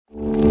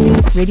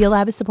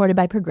Radiolab is supported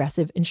by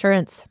Progressive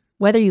Insurance.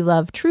 Whether you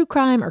love true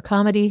crime or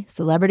comedy,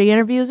 celebrity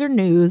interviews or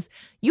news,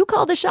 you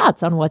call the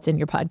shots on what's in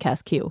your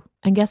podcast queue.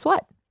 And guess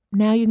what?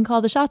 Now you can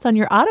call the shots on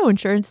your auto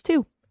insurance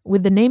too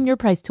with the Name Your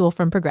Price tool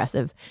from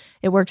Progressive.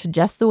 It works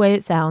just the way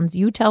it sounds.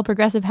 You tell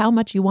Progressive how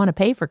much you want to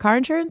pay for car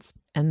insurance,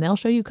 and they'll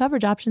show you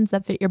coverage options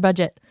that fit your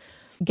budget.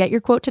 Get your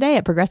quote today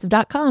at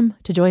Progressive.com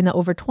to join the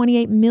over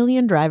 28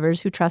 million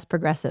drivers who trust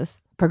Progressive.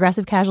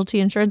 Progressive Casualty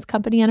Insurance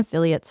Company and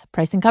Affiliates.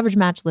 Price and coverage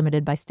match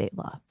limited by state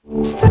law.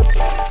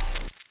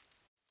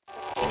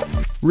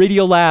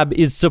 Radiolab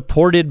is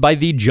supported by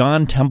the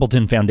John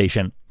Templeton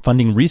Foundation,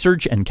 funding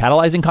research and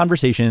catalyzing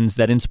conversations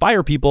that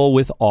inspire people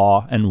with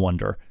awe and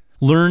wonder.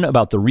 Learn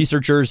about the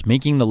researchers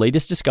making the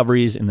latest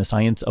discoveries in the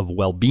science of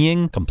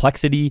well-being,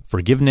 complexity,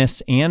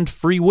 forgiveness, and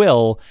free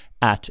will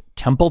at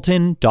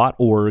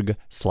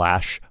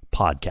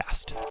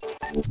templeton.org/podcast.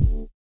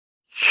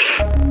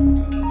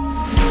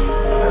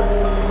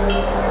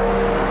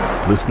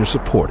 Listener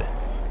supported.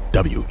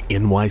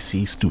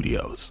 WNYC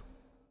Studios.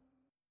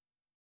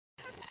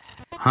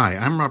 Hi,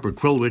 I'm Robert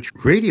Krulwich.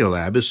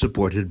 Radiolab is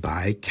supported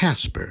by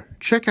Casper.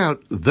 Check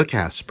out the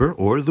Casper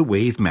or the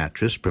Wave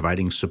mattress,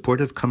 providing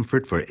supportive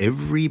comfort for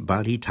every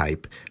body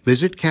type.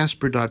 Visit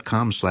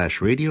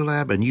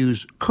casper.com/Radiolab and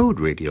use code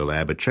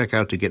Radiolab at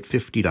checkout to get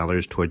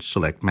 $50 towards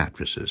select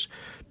mattresses.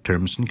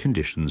 Terms and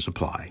conditions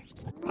apply.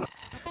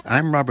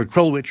 I'm Robert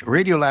Krulwich.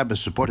 Radiolab is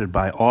supported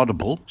by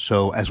Audible.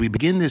 So as we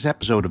begin this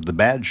episode of The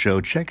Bad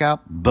Show, check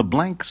out The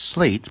Blank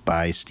Slate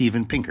by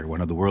Steven Pinker, one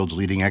of the world's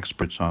leading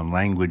experts on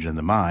language and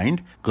the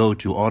mind. Go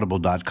to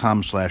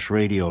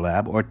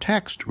audible.com/Radiolab or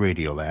text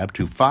Radiolab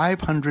to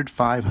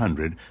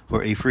 500-500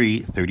 for a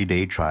free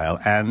 30-day trial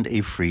and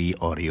a free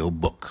audio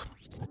book.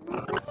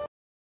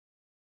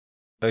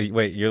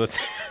 Wait, you're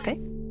listening? Okay.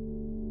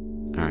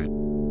 All right.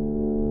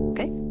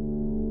 Okay.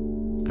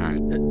 All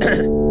right.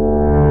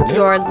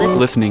 You're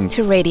listening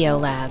to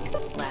Radiolab.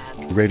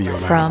 Radiolab.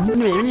 From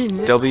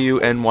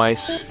WNYC.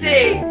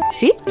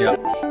 See? Yep.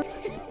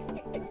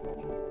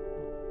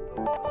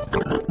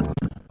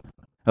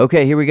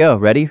 Okay, here we go.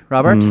 Ready,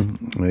 Robert?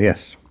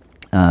 Yes.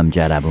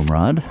 Jad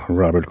Abumrad.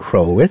 Robert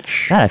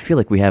Krulwich. God, I feel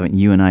like we haven't,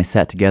 you and I,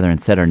 sat together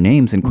and said our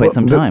names in quite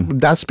some time.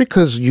 That's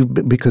because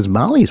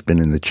Molly's been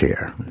in the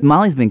chair.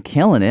 Molly's been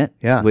killing it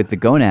Yeah. with the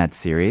Gonad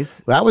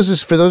series. That was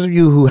just, for those of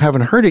you who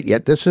haven't heard it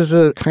yet, this is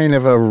a kind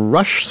of a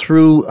rush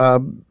through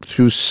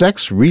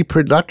sex,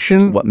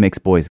 reproduction. What makes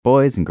boys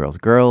boys and girls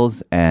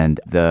girls, and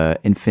the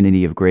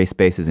infinity of gray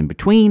spaces in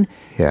between.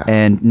 Yeah.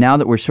 And now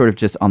that we're sort of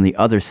just on the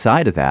other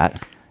side of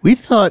that, We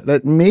thought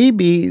that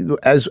maybe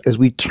as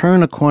we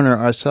turn a corner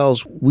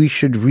ourselves, we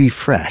should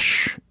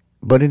refresh,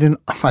 but in an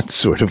odd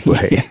sort of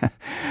way. Yeah.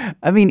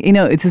 I mean,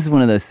 this is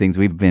one of those things.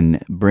 We've been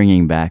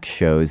bringing back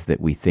shows that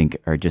we think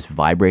are just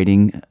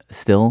vibrating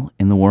still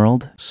in the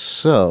world.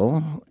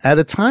 So, at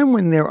a time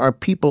when there are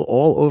people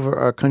all over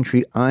our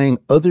country eyeing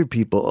other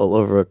people all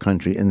over our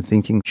country and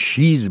thinking,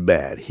 she's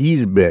bad,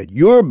 he's bad,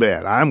 you're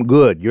bad, I'm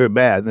good, you're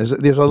bad. There's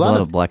a lot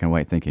of black and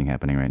white thinking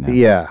happening right now.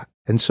 Yeah.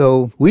 And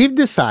so we've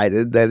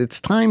decided that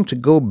it's time to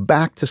go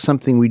back to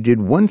something we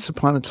did once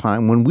upon a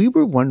time when we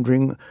were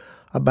wondering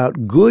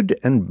about good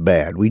and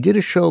bad. We did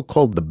a show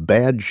called The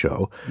Bad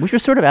Show. Which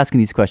was sort of asking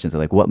these questions,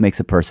 like what makes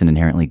a person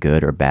inherently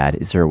good or bad?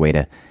 Is there a way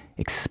to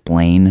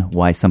explain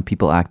why some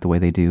people act the way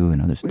they do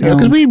and others don't? Yeah,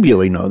 because we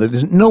really know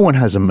that no one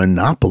has a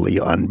monopoly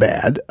on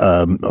bad,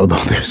 although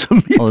there's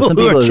some people,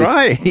 who are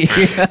trying.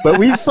 Yeah. But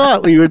we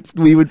thought we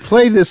would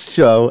play this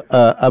show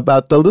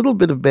about the little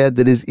bit of bad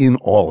that is in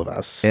all of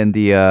us. And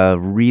the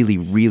really,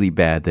 really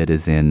bad that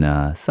is in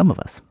some of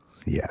us.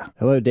 Yeah.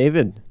 Hello,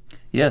 David.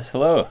 Yes,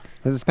 hello.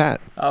 This is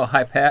Pat. Oh,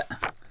 hi, Pat.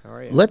 How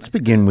are you? Let's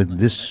begin with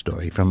this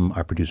story from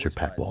our producer,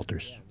 Pat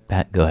Walters.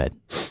 Pat, go ahead.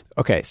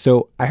 Okay,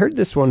 so I heard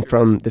this one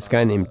from this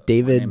guy named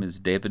David. My name is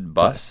David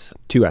Buss.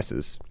 2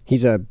 S's.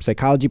 He's a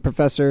psychology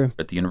professor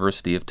At the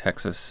University of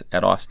Texas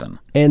at Austin.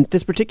 And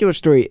this particular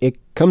story, it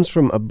comes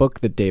from a book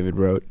that David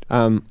wrote.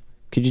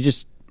 Could you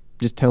just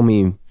tell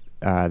me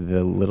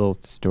the little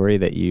story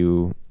that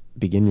you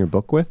begin your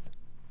book with?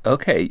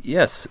 Okay,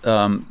 yes.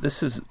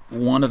 This is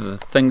one of the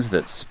things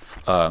that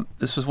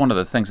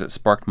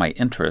sparked my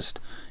interest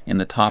in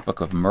the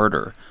topic of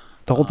murder.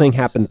 The whole thing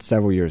happened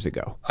several years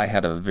ago. I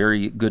had a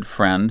very good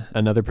friend,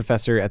 another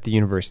professor at the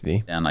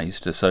university, and I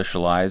used to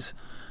socialize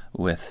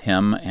with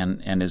him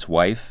and his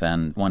wife.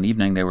 And one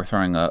evening they were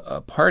throwing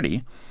a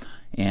party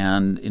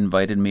and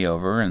invited me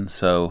over. And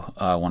so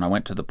when I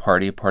went to the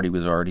party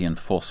was already in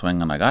full swing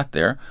when I got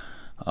there.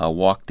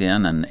 Walked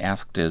in and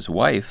asked his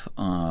wife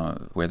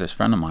where this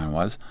friend of mine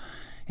was.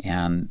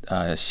 And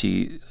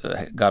she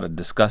got a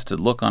disgusted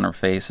look on her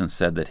face and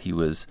said that he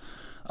was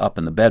up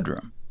in the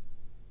bedroom.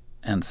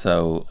 And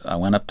so I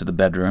went up to the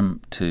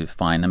bedroom to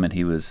find him, and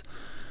he was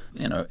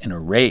in a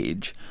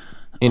rage.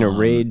 In a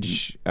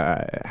rage?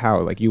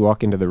 How? Like you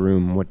walk into the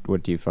room,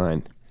 what do you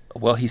find?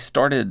 Well, he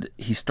started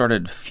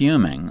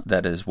fuming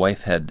that his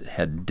wife had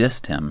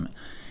dissed him.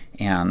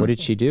 And what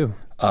did she do?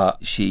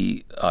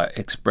 She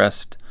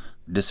expressed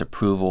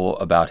disapproval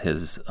about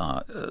his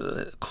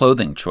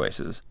clothing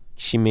choices.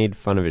 she made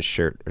fun of his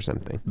shirt or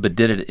something. But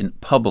did it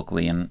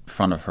publicly in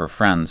front of her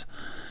friends.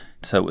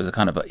 So it was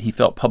he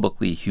felt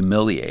publicly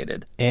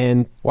humiliated.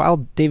 And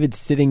while David's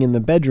sitting in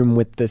the bedroom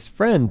with this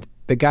friend,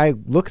 the guy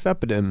looks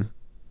up at him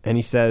and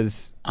he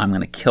says, I'm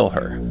going to kill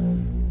her.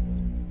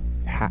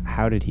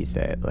 How did he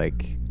say it?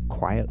 Like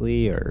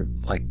quietly or?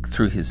 Like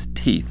through his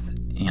teeth,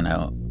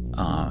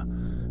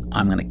 I'm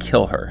going to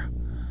kill her.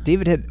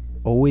 David had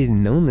always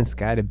known this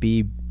guy to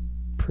be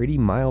pretty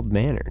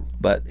mild-mannered.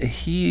 But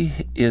he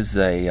is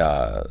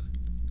a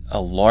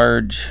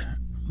large,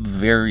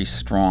 very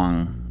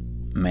strong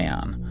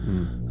man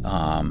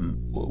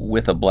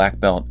with a black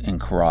belt in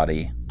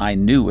karate. I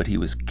knew what he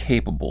was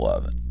capable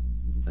of.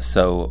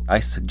 So I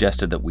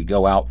suggested that we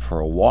go out for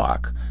a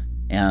walk.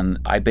 And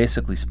I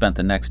basically spent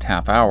the next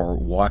half hour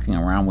walking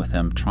around with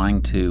him,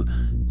 trying to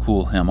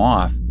cool him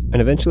off.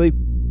 And eventually,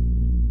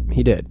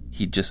 he did.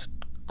 He just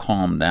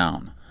calmed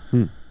down.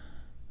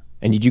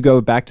 And did you go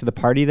back to the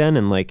party then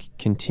and like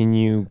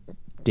continue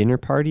dinner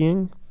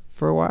partying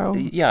for a while?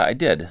 Yeah, I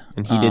did.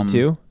 And he did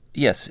too?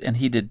 Yes, and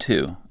he did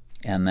too.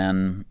 And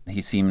then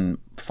he seemed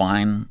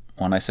fine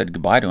when I said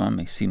goodbye to him.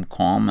 He seemed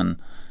calm, and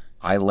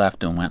I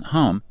left and went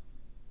home.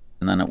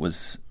 And then it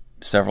was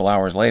several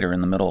hours later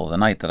in the middle of the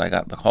night that I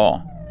got the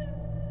call.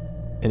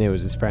 And it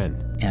was his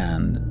friend.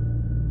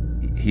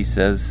 And he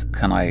says,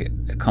 can I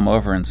come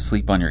over and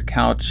sleep on your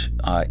couch?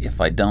 If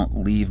I don't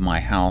leave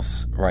my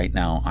house right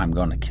now, I'm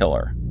going to kill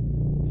her.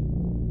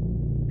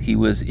 He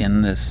was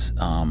in this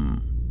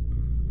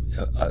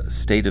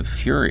state of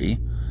fury,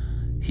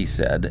 he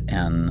said,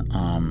 and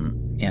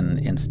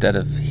instead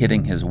of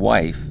hitting his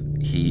wife,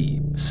 he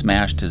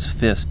smashed his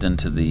fist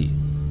into the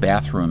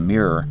bathroom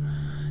mirror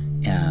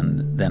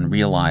and then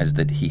realized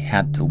that he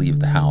had to leave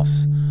the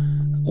house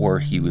or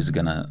he was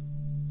going to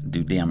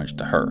do damage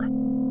to her.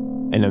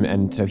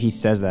 And so he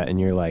says that, and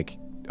you're like,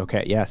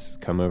 okay, yes,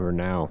 come over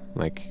now.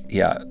 Like,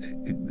 yeah,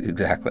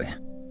 exactly.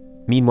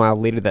 Meanwhile,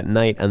 later that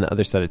night on the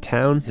other side of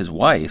town, his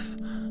wife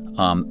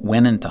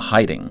went into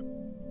hiding,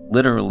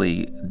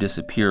 literally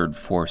disappeared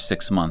for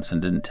 6 months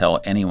and didn't tell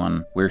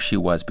anyone where she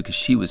was because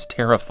she was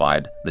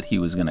terrified that he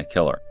was going to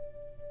kill her.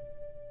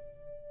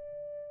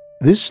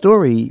 This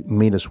story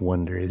made us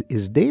wonder,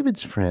 is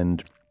David's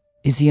friend...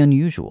 Is he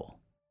unusual?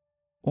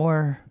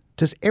 Or...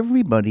 does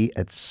everybody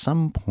at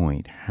some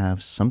point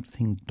have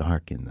something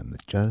dark in them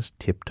that just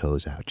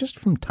tiptoes out, just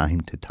from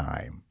time to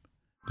time?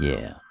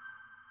 Yeah.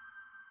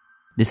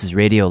 This is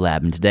Radiolab,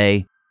 and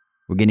today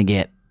we're going to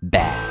get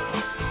bad,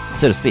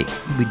 so to speak.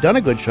 We've done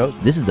a good show.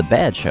 This is the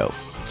bad show.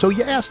 So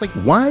you ask, like,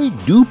 why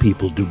do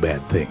people do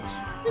bad things?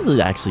 What does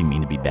it actually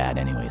mean to be bad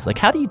anyways? Like,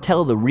 how do you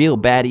tell the real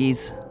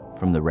baddies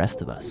from the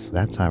rest of us?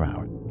 That's our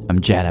hour. I'm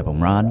Jad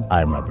Abumrad.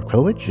 I'm Robert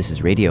Krulwich. This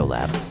is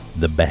Radiolab.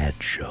 The Bad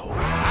Show.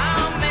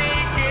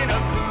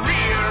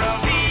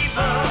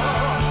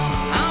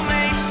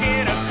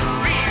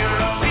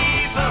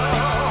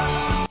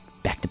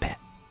 Back to Pat.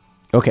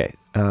 Okay,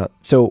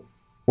 so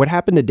what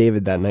happened to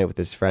David that night with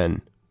his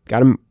friend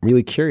got him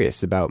really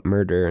curious about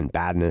murder and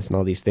badness and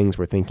all these things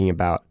we're thinking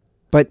about.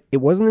 But it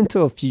wasn't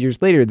until a few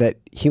years later that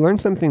he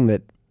learned something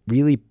that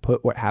really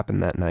put what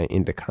happened that night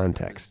into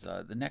context.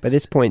 By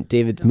this point,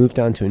 David's moved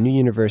on to a new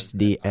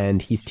university,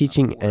 and he's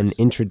teaching an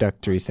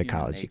introductory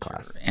psychology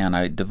class. And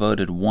I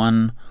devoted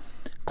one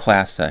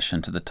class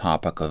session to the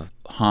topic of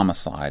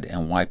homicide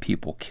and why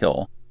people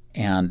kill.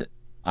 And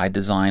I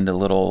designed a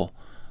little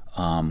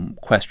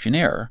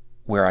questionnaire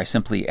where I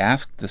simply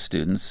asked the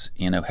students,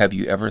 have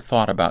you ever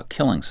thought about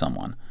killing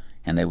someone?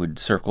 And they would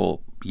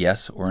circle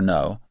yes or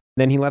no.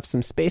 Then he left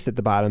some space at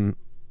the bottom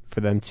for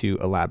them to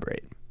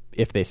elaborate,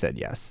 if they said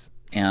yes.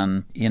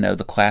 And,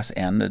 the class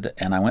ended,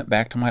 and I went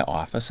back to my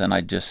office, and I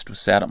just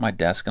sat at my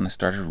desk, and I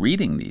started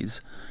reading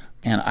these.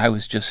 And I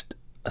was just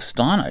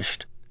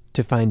astonished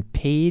to find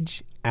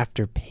page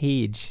after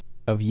page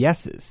of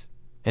yeses.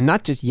 And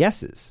not just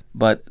yeses,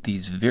 but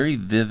these very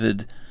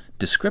vivid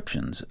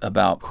descriptions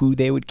about who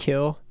they would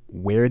kill,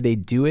 where they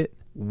do it,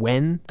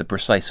 when, the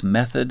precise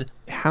method.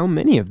 How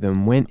many of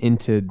them went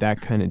into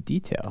that kind of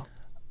detail?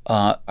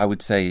 I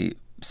would say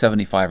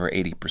 75 or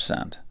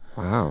 80%.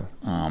 Wow.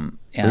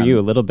 Were you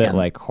a little bit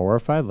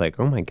horrified? Like,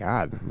 oh my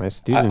God, my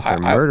students are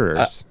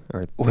murderers.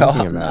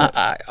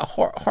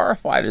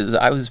 Horrified is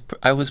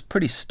I was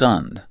pretty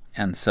stunned.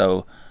 And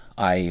so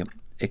I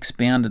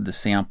expanded the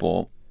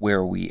sample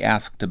where we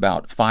asked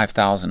about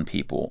 5,000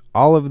 people.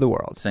 All over the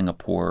world.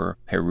 Singapore,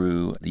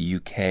 Peru, the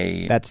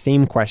UK. That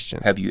same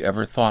question. Have you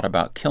ever thought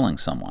about killing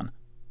someone?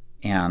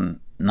 And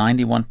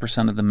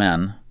 91% of the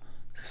men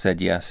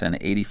said yes, and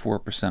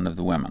 84% of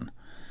the women.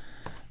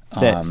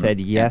 Said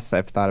yes,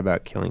 I've thought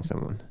about killing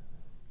someone.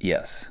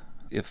 Yes.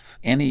 If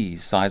any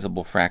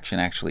sizable fraction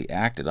actually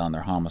acted on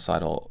their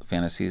homicidal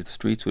fantasies, the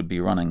streets would be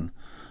running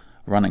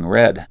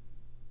red.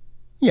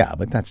 Yeah,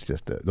 but that's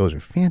just those are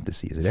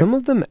fantasies. Some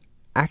of them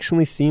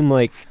actually seem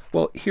like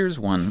here's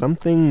one.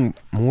 Something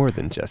more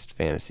than just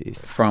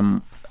fantasies.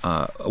 From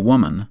a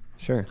woman.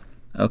 Sure.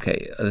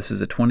 Okay, this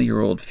is a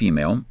 20-year-old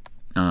female.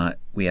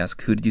 We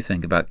asked, who did you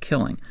think about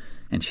killing?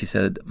 And she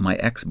said, my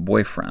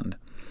ex-boyfriend.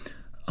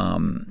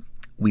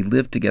 We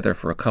lived together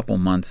for a couple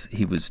months.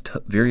 He was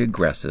very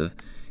aggressive.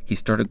 He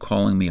started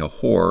calling me a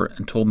whore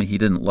and told me he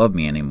didn't love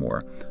me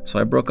anymore, so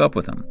I broke up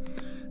with him.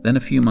 Then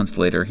a few months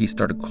later, he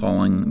started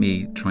calling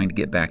me, trying to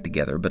get back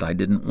together, but I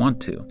didn't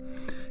want to.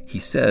 He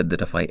said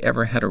that if I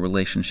ever had a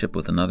relationship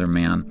with another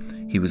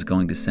man, he was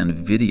going to send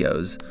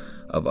videos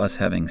of us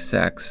having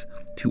sex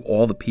to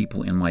all the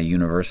people in my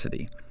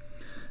university.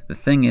 The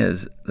thing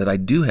is that I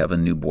do have a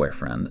new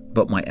boyfriend,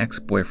 but my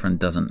ex-boyfriend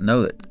doesn't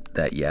know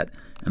that yet,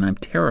 and I'm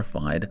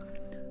terrified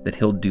that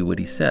he'll do what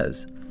he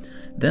says.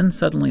 Then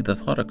suddenly the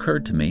thought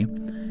occurred to me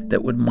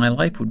that my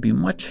life would be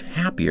much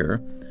happier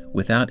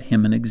without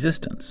him in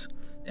existence.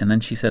 And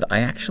then she said, I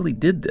actually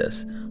did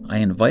this. I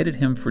invited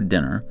him for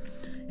dinner,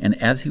 and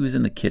as he was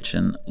in the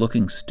kitchen,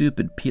 looking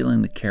stupid,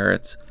 peeling the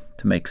carrots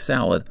to make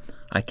salad,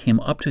 I came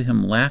up to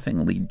him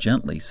laughingly,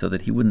 gently, so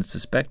that he wouldn't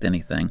suspect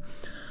anything.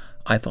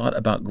 I thought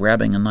about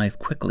grabbing a knife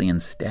quickly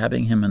and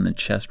stabbing him in the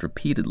chest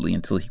repeatedly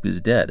until he was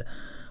dead.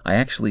 I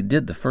actually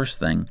did the first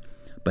thing,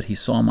 but he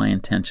saw my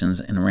intentions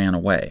and ran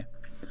away.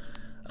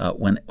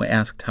 When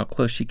asked how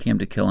close she came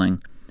to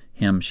killing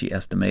him, she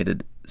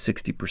estimated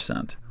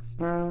 60%.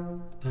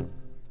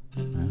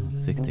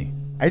 60.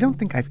 I don't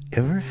think I've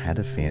ever had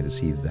a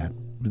fantasy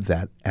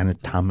that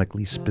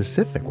anatomically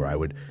specific, where I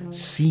would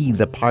see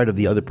the part of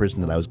the other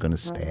person that I was going to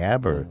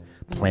stab or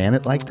plan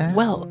it like that.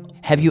 Well,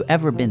 have you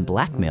ever been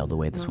blackmailed the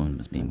way this woman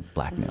was being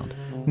blackmailed?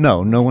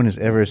 No one has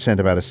ever sent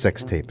about a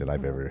sex tape that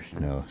I've ever,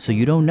 So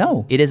you don't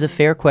know. It is a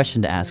fair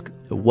question to ask,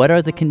 what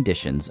are the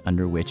conditions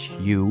under which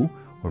you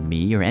or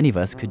me or any of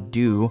us could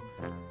do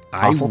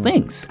awful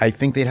things? I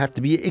think they'd have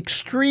to be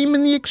extreme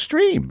in the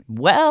extreme.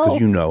 Well,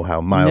 because you know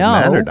how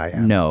mild-mannered I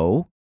am.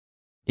 No.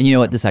 And you know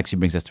what? This actually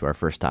brings us to our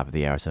first stop of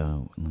the hour.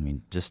 So let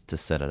me, just to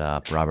set it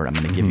up, Robert, I'm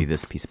going to give you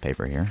this piece of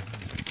paper here.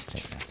 Just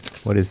take that.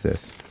 What is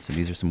this? So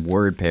these are some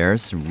word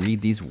pairs. So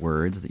read these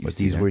words that you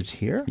see these there. words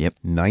here? Yep.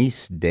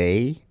 Nice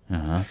day.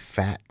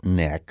 Fat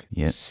neck.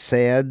 Yep.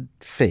 Sad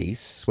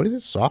face. What is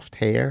it? Soft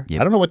hair? Yep.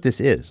 I don't know what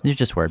this is. These are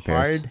just word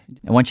pairs. Hard.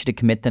 I want you to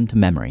commit them to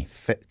memory.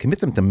 Commit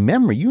them to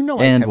memory? You know.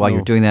 And while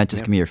you're doing that,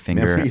 just give me your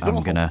finger.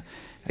 I'm going to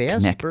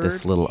connect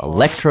this little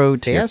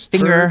electrode to your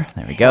finger.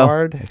 There we go.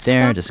 Hard. Right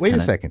there. Stop. Just wait a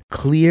second.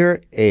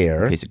 Clear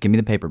air. Okay, so give me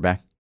the paper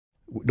back.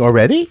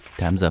 Already?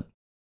 Time's up.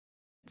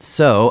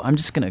 So I'm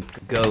just going to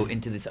go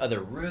into this other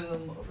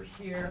room over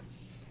here.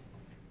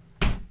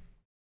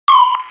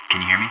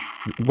 Can you hear me?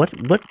 What?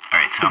 All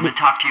right, so I'm going to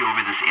talk to you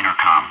over this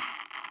intercom,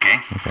 okay?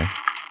 Okay.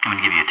 I'm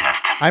going to give you a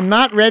test. I'm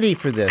not ready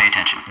for this. Pay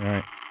attention. All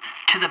right.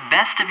 To the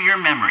best of your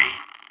memory,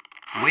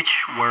 which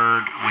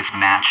word was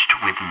matched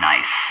with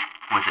nice?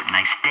 Was it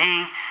nice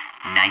day,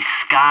 nice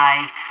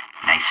sky,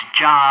 nice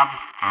job,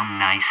 or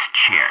nice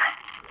chair?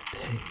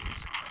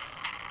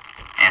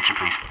 Answer,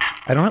 please.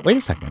 I don't know. Wait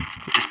a second.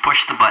 Just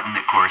push the button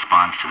that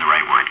corresponds to the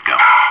right word. Go.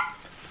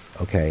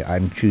 Okay,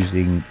 I'm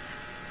choosing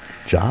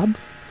job?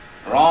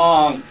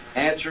 Wrong.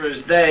 Answer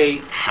is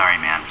day. Sorry,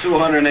 man.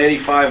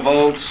 285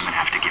 volts. I'm going to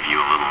have to give you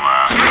a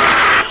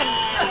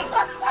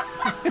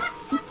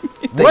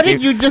little, What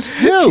did you just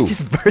do? You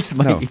just burst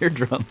my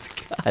eardrums.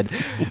 God.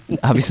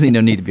 Obviously, no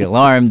need to be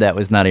alarmed. That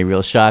was not a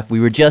real shock. We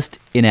were just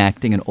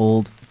enacting an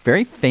old,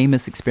 very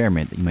famous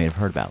experiment that you may have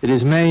heard about. It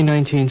is May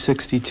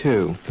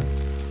 1962.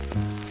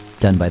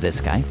 Done by this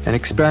guy. An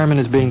experiment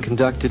is being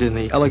conducted in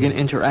the Elegant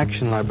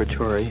Interaction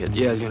Laboratory at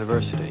Yale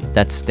University.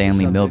 That's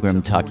Stanley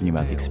Milgram talking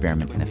about the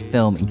experiment in a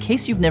film. In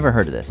case you've never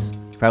heard of this,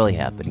 you probably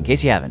have, but in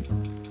case you haven't,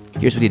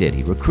 here's what he did.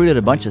 He recruited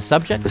a bunch of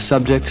subjects. The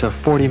subjects are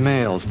 40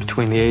 males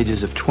between the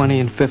ages of 20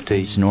 and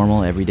 50. Just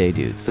normal, everyday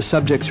dudes. The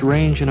subjects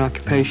range in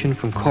occupation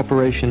from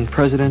corporation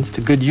presidents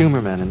to good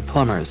humor men and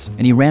plumbers.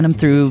 And he ran them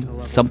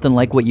through something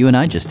like what you and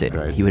I just did.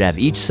 Right. He would have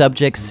each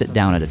subject sit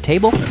down at a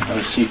table.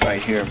 Let's see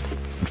right here.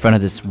 In front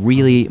of this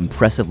really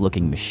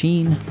impressive-looking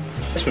machine.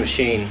 This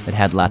machine that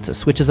had lots of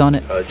switches on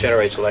it.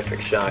 Generates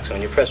electric shocks. So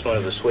when you press one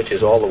of the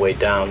switches all the way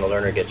down, the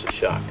learner gets a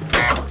shock.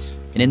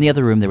 And in the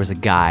other room, there was a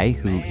guy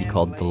who he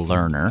called the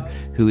learner,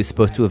 who was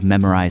supposed to have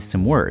memorized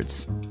some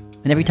words.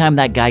 And every time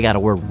that guy got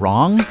a word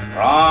wrong,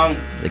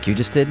 like you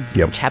just did,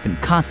 which happened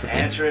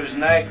constantly, Answer is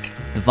neck.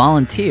 The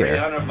volunteer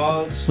 300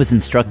 volts. was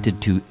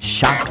instructed to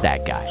shock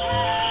that guy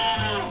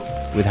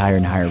with higher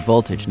and higher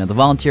voltage. Now, the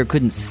volunteer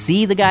couldn't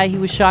see the guy he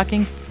was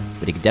shocking,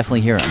 but he could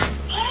definitely hear him.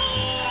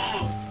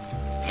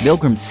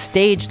 Milgram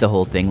staged the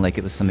whole thing like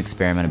it was some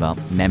experiment about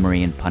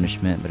memory and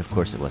punishment, but of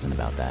course it wasn't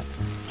about that.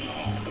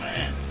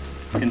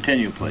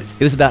 Continue, please.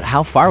 It was about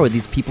how far would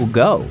these people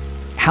go?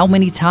 How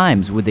many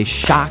times would they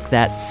shock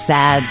that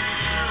sad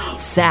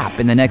sap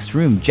in the next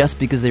room just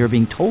because they were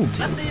being told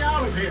to?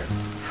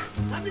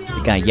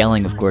 The guy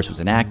yelling, of course,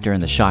 was an actor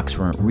and the shocks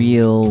weren't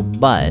real,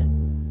 but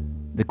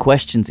the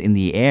questions in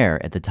the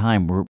air at the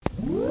time were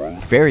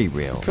very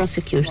real.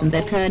 Prosecution,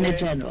 the Attorney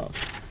General.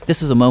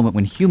 This was a moment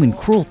when human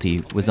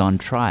cruelty was on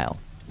trial.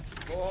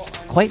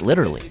 Quite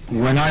literally.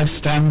 When I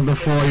stand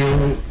before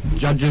you,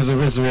 judges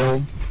of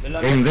Israel,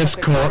 in this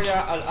court,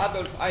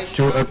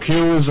 to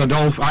accuse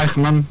Adolf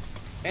Eichmann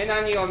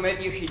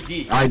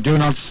I do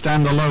not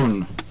stand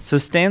alone. So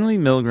Stanley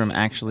Milgram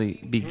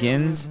actually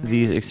begins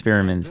these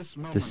experiments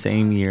the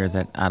same year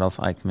that Adolf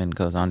Eichmann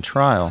goes on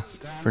trial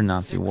for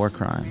Nazi war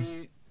crimes.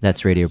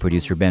 That's radio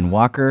producer Ben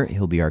Walker.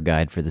 He'll be our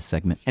guide for this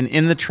segment. And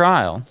in the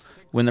trial,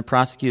 when the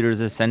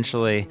prosecutors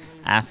essentially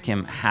ask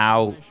him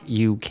how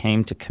you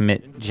came to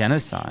commit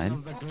genocide,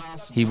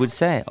 he would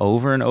say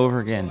over and over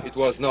again, "It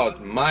was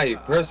not my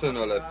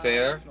personal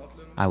affair.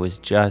 I was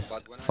just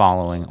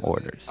following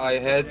orders. I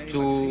had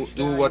to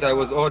do what I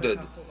was ordered."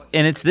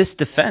 And it's this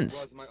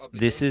defense.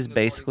 This is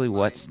basically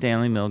what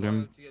Stanley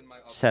Milgram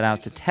set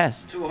out to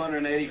test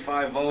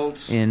 285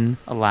 volts. in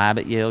a lab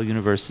at Yale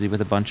University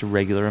with a bunch of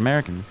regular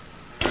Americans.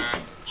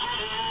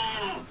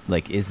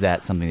 Like, is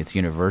that something that's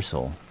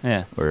universal?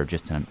 Yeah. Or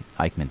just an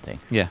Eichmann thing?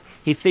 Yeah.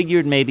 He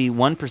figured maybe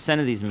 1%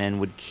 of these men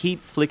would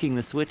keep flicking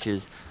the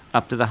switches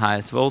up to the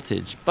highest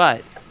voltage,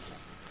 but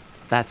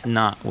that's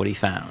not what he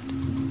found.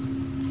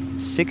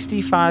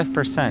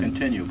 65%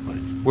 Continue,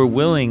 please. were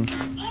willing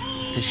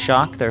to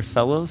shock their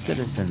fellow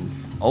citizens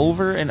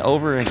over and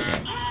over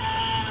again,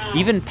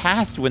 even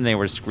past when they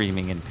were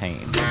screaming in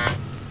pain.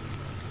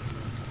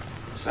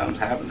 Something's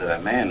happened to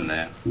that man in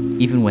there.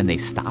 Even when they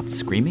stopped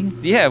screaming?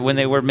 Yeah, when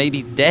they were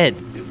maybe dead.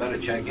 You better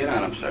check in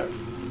on him, sir.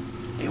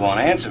 He won't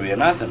answer me or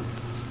nothing.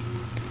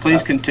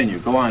 Please continue.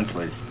 Go on,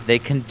 please. They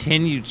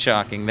continued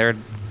shocking their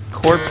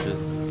corpses.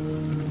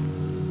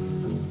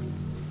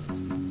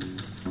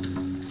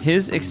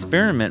 His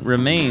experiment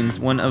remains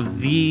one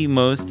of the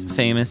most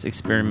famous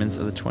experiments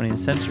of the 20th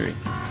century.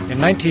 In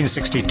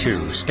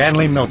 1962,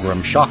 Stanley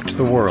Milgram shocked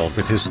the world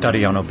with his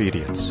study on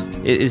obedience.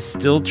 It is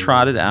still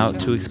trotted out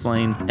to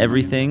explain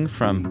everything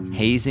from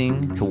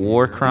hazing to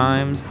war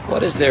crimes.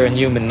 What is there in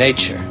human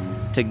nature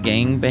to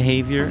gang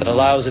behavior that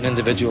allows an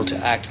individual to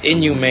act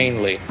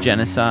inhumanely,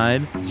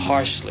 genocide,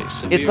 harshly,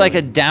 severely? It's like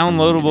a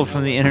downloadable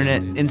from the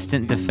internet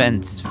instant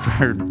defense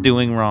for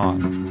doing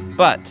wrong.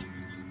 But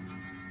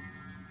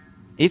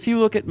if you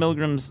look at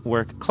Milgram's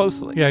work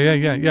closely,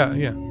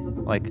 Yeah.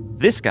 like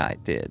this guy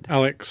did,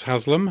 Alex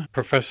Haslam,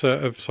 professor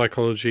of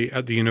psychology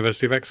at the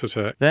University of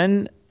Exeter.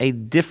 then a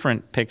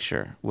different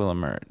picture will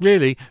emerge.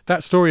 Really,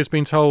 that story has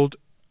been told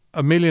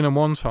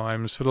 1,000,001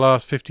 times for the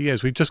last 50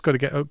 years. We've just got to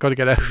get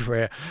over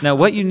it. Now,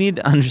 what you need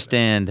to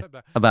understand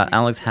about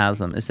Alex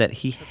Haslam is that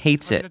he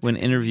hates it when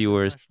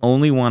interviewers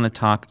only want to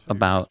talk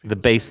about the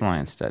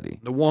baseline study.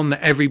 The one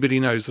that everybody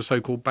knows, the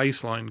so-called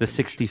baseline. The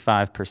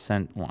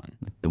 65% one.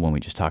 The one we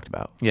just talked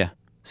about. Yeah.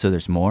 So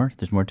there's more?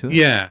 There's more to it?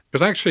 Yeah,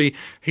 because actually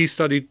he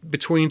studied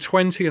between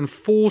 20 and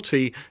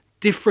 40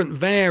 different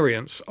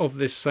variants of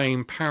this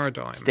same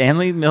paradigm.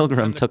 Stanley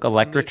Milgram took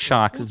electric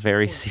shocks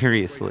very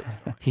seriously.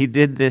 He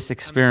did this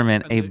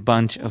experiment a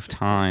bunch of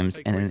times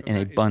and in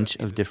a bunch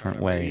of different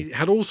ways. He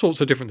had all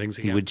sorts of different things.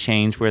 He would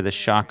change where the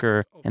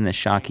shocker and the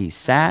shockee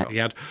sat. He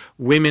had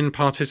women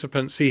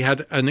participants. He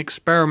had an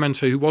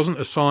experimenter who wasn't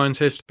a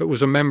scientist but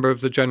was a member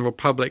of the general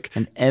public.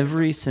 And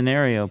every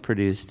scenario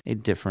produced a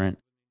different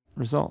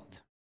result.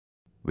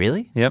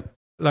 Really? Yep.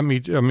 I've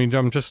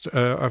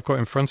got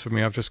in front of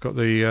me, I've just got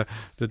the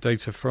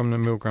data from the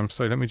Milgram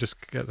study. Let me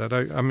just get that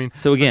out.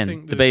 So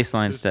again, the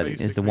baseline study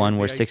is the one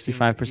where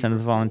 65% of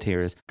the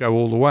volunteers go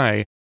all the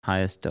way.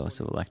 Highest dose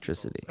of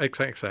electricity.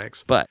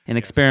 XXX. But in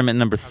experiment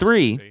number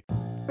 3,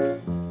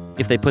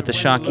 if they put the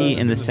shockee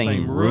in the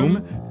same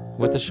room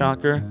with the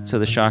shocker, so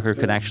the shocker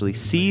could actually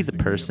see the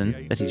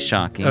person that he's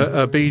shocking.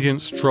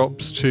 Obedience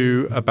drops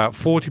to about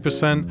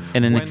 40%.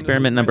 And in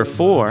experiment number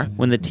 4,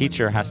 when the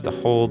teacher has to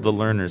hold the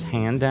learner's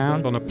hand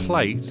down on a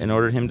plate in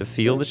order for him to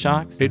feel the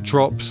shocks, it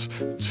drops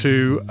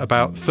to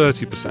about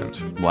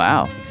 30%.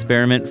 Wow.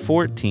 Experiment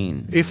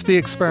 14. If the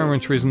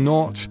experimenter is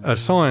not a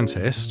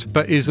scientist,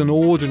 but is an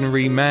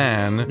ordinary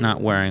man,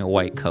 not wearing a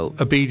white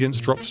coat, obedience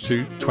drops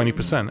to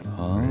 20%.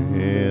 Oh.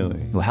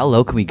 Really? Well, how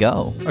low can we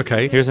go?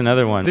 Okay. Here's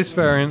another one. This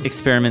variant,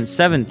 experiment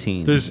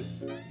 17. There's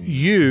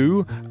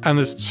you and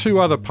there's 2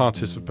 other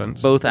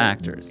participants. Both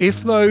actors.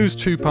 If those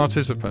 2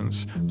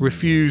 participants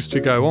refuse to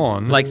go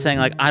on, like saying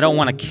I don't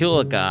want to kill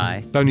a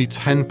guy, only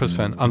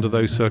 10% under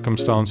those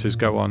circumstances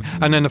go on.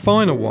 And then the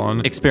final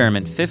one,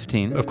 experiment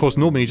 15. Of course,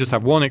 normally you just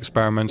have one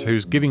experimenter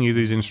who's giving you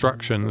these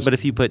instructions. But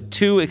if you put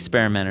 2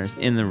 experimenters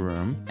in the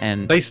room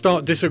and they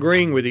start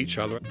disagreeing with each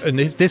other, and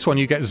this one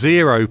you get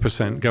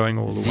 0% going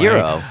all the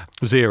way.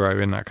 0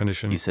 in that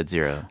condition. You said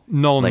 0.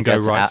 None like go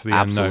right to the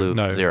end. Absolute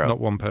No, 0. Not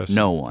one person.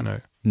 No one. No.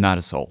 Not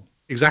a soul.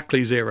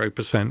 Exactly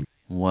 0%.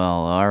 Well,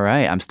 all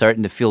right. I'm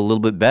starting to feel a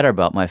little bit better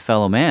about my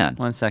fellow man.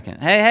 1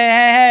 second.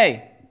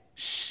 Hey!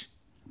 Shh.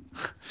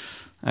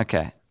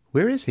 Okay.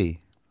 Where is he?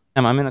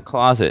 I'm in a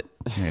closet.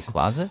 You're in a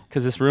closet?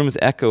 Because this room is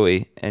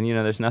echoey, and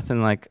there's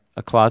nothing like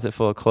a closet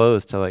full of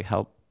clothes to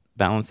help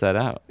balance that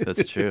out.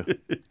 That's true.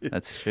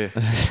 That's true.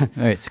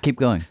 All right, so keep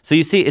going. So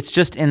you see, it's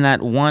just in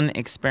that one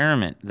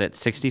experiment that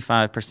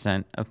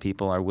 65% of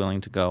people are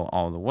willing to go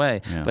all the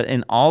way. Yeah. But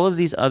in all of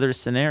these other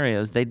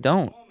scenarios, they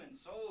don't.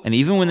 And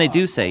even when they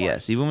do say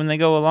yes, even when they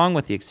go along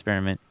with the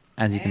experiment,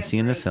 as you can see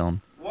in the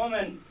film,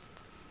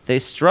 they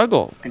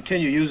struggle.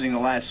 Continue using the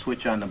last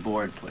switch on the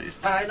board, please.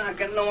 I'm not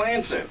getting no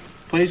answer.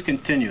 Please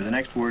continue. The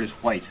next word is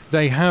white.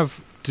 They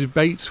have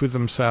debates with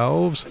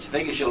themselves, You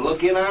think you should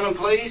look in on them,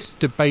 please?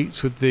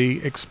 debates with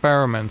the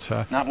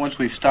experimenter. Not once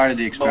we've started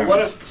the But experiment.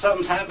 what if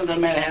something's happened to the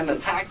man had an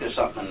attack or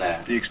something in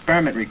there? The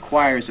experiment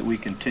requires that we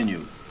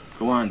continue.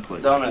 Go on,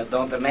 please.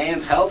 Don't the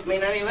man's health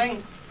mean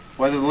anything?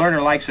 Whether the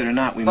learner likes it or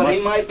not, we But must...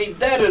 he might be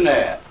dead in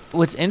there.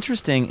 What's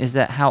interesting is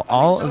that how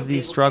all of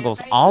these struggles,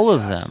 all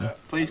of them,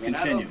 Please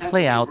continue.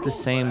 play out the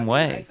same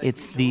way.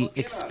 It's the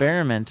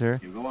experimenter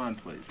You go on,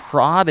 please.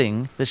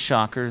 prodding the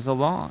shockers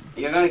along.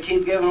 You're going to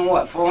keep giving them,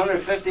 what,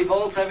 450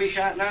 volts every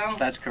shot now?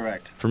 That's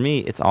correct. For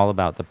me, it's all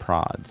about the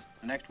prods.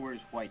 The next word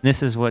is white.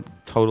 This is what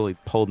totally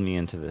pulled me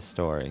into this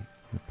story.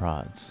 The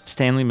prods.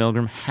 Stanley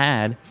Milgram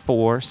had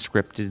 4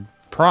 scripted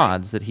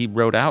prods that he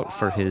wrote out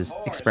for his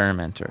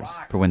experimenters.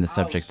 For when the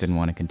subjects didn't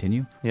want to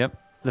continue? Yep.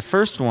 The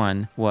first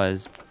one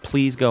was,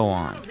 please go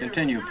on.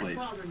 Continue, please.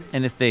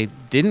 And if they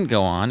didn't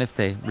go on, if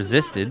they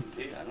resisted,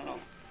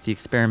 the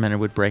experimenter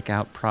would break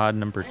out prod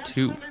number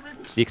 2.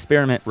 The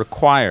experiment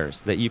requires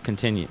that you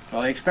continue.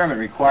 Well, the experiment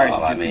requires Well,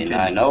 that I you mean,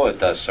 continue. I know it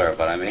does, sir,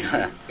 but I mean,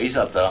 he's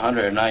up to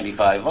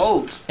 195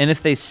 volts. And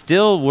if they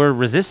still were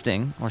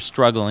resisting or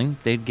struggling,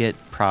 they'd get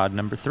prod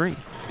number 3.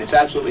 It's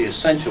absolutely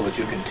essential that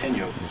you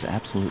continue. It's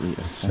absolutely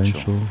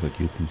essential. That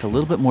you can. It's a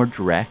little bit more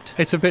direct.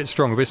 It's a bit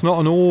stronger, but it's not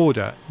an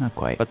order. Not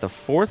quite. But the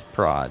 4th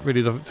prod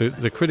Really,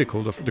 the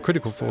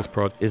critical fourth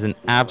prod. is an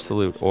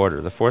absolute order.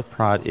 The 4th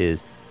prod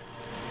is,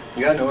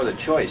 You got no other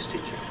choice,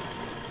 teacher.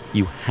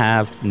 you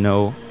have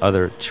no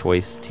other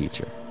choice,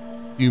 teacher.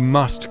 You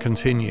must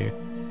continue.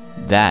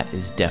 That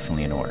is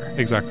definitely an order.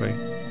 Exactly.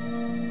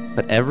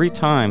 But every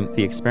time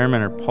the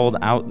experimenter pulled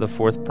out the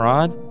 4th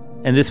prod,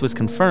 and this was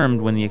confirmed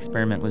when the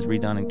experiment was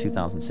redone in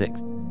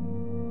 2006,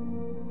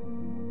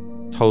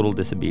 total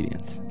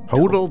disobedience.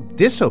 Total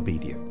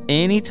disobedience.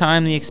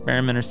 Anytime the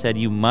experimenter said,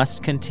 you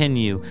must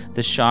continue,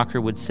 the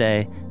shocker would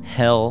say,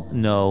 hell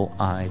no,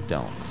 I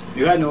don't.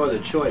 You had no other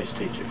choice,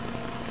 teacher.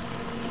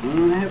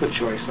 I have a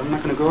choice. I'm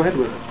not going to go ahead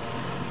with it.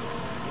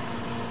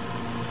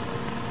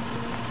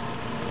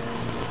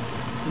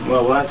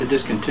 Well, we'll have to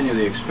discontinue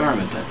the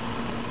experiment then.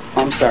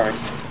 I'm sorry.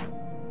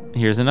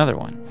 Here's another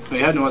one. We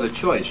had no other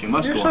choice. You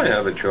must Yes, go on. I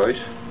have a choice.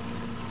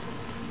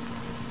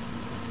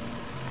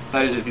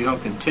 That is, if you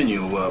don't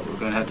continue, we're going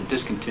to have to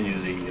discontinue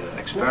the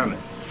experiment.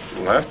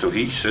 We'll have to.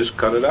 He says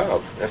cut it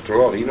out. After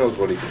all, he knows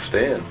what he can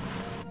stand.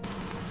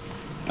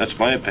 That's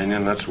my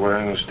opinion. That's where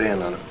I'm going to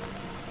stand on it.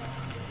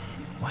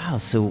 Wow,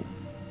 so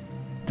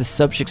the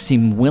subjects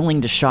seem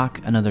willing to shock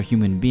another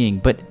human being,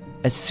 but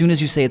as soon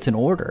as you say it's an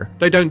order...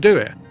 They don't do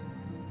it.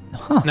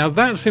 Now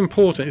that's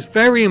important. It's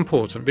very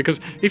important, because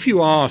if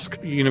you ask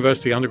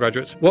university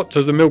undergraduates, what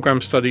does the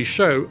Milgram study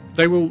show?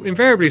 They will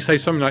invariably say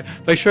something like,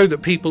 they show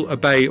that people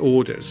obey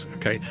orders.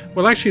 Okay.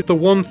 Well, actually, the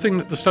one thing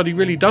that the study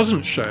really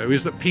doesn't show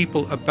is that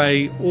people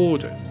obey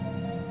orders.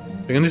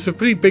 And it's a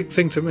pretty big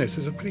thing to miss.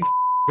 It's a pretty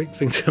big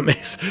thing to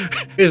miss,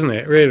 isn't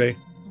it, really?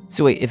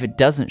 So wait, if it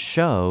doesn't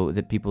show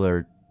that people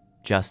are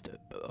just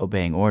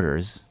obeying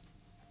orders,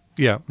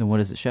 yeah, then what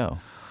does it show?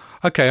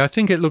 Okay, I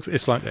think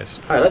it's like this.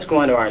 All right, let's go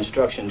on to our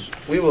instructions.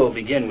 We will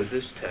begin with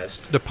this test.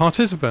 The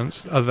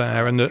participants are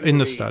there in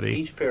the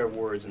study. Each pair of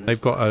words in this.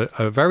 They've got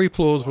a very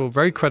plausible,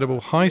 very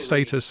credible,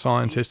 high-status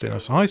scientist in a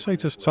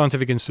high-status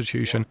scientific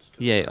institution,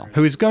 Yale,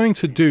 who is going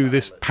to do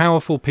this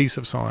powerful piece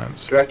of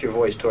science. Direct your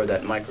voice toward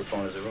that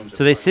microphone as the room's...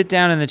 So they sit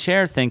down in the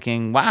chair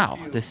thinking, wow,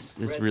 this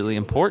is really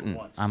important.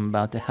 I'm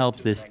about to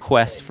help this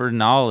quest for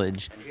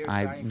knowledge.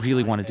 I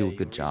really want to do a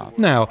good job.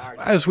 Now,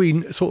 as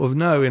we sort of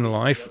know in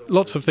life,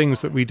 lots of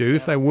things that we do,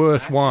 if they're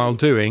worthwhile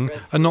doing,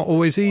 are not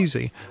always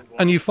easy.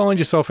 And you find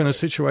yourself in a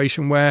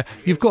situation where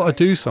you've got to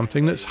do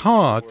something that's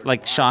hard.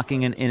 Like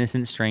shocking an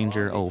innocent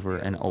stranger over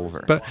and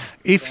over. But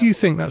if you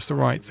think that's the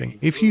right thing,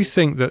 if you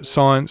think that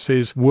science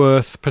is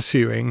worth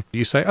pursuing,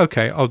 you say,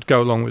 okay, I'll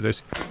go along with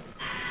this.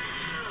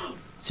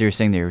 So you're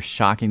saying they were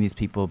shocking these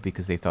people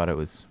because they thought it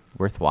was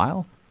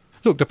worthwhile?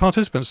 Look, the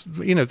participants,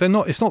 they're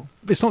not. It's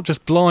not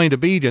just blind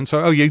obedience.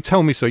 So, you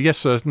tell me, sir. Yes,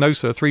 sir. No,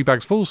 sir. 3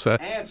 bags full, sir.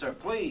 Answer,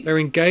 please. They're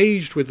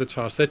engaged with the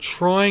task. They're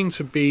trying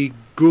to be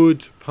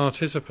good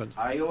participants.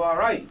 Are you all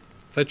right?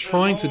 They're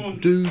trying to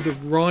do the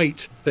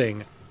right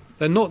thing.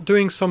 They're not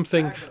doing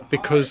something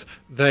because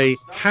they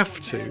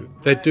have to.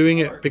 They're doing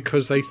it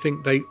because they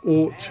think they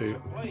ought to.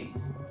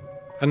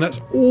 And that's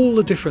all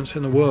the difference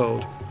in the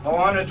world.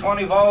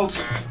 420 volts.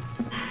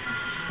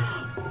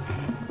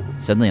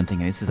 Suddenly I'm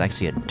thinking this is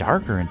actually a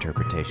darker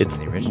interpretation than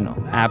the original.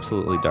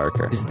 Absolutely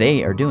darker. Because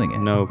they are doing it.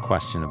 No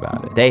question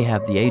about it. They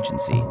have the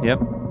agency.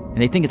 Yep. And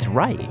they think it's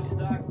right.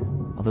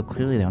 Although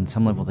clearly on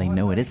some level they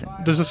know it isn't.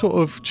 There's a sort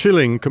of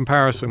chilling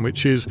comparison,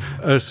 which is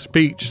a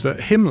speech that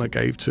Himmler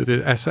gave to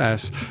the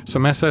SS,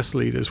 some SS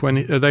leaders,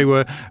 when they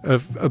were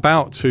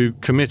about to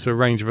commit a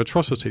range of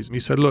atrocities. He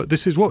said, look,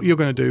 this is what you're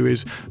going to do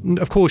is,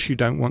 of course you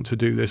don't want to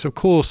do this. Of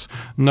course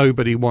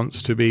nobody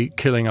wants to be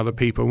killing other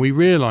people. We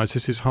realize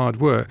this is hard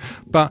work.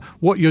 But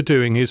what you're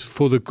doing is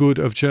for the good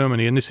of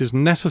Germany, and this is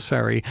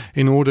necessary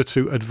in order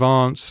to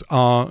advance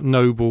our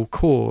noble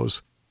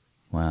cause.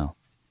 Wow.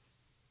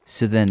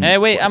 So then... Hey,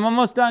 wait, I'm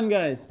almost done,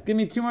 guys. Give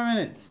me 2 more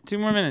minutes. 2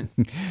 more minutes.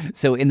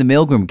 So in the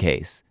Milgram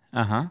case...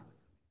 Uh-huh.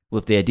 Well,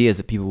 if the idea is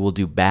that people will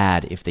do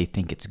bad if they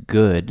think it's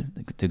good,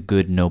 like it's a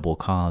good, noble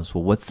cause,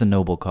 well, what's the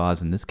noble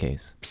cause in this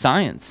case?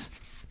 Science.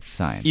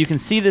 Science. You can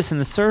see this in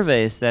the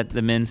surveys that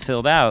the men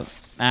filled out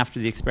after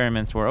the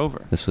experiments were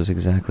over. This was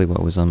exactly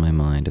what was on my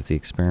mind. If the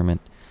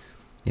experiment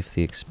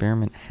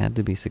had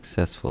to be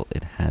successful,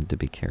 it had to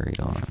be carried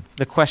on.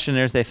 The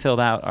questionnaires they filled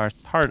out are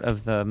part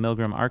of the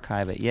Milgram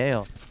archive at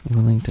Yale.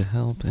 Willing to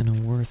help in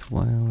a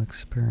worthwhile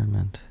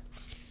experiment.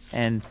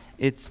 And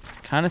it's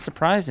kind of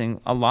surprising.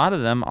 A lot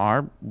of them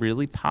are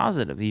really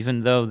positive,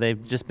 even though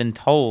they've just been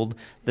told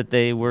that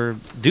they were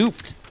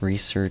duped.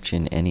 Research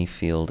in any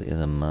field is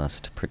a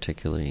must,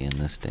 particularly in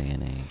this day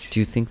and age. Do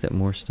you think that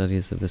more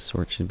studies of this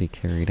sort should be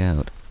carried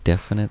out?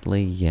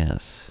 Definitely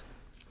yes.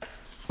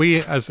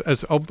 We, as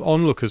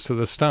onlookers to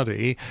the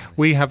study,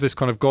 we have this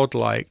kind of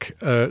godlike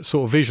sort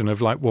of vision of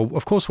like, well,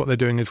 of course what they're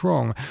doing is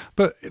wrong.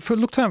 But if we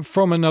looked at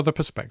from another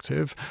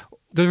perspective,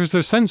 there is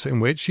a sense in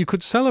which you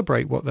could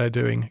celebrate what they're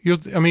doing.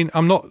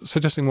 I'm not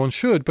suggesting one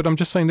should, but I'm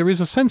just saying there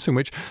is a sense in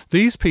which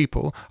these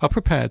people are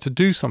prepared to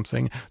do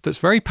something that's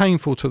very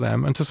painful to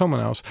them and to someone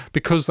else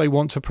because they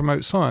want to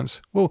promote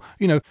science. Well,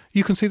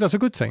 you can see that's a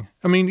good thing.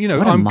 I'm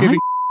giving...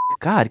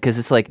 God, because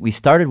it's like we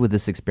started with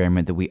this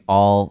experiment that we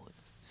all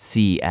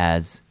see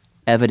as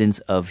evidence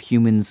of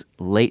humans'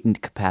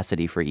 latent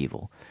capacity for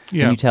evil.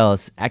 Yeah. And you tell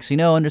us, actually,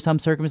 no, under some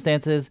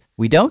circumstances,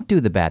 we don't do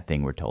the bad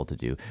thing we're told to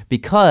do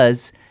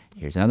because...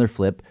 Here's another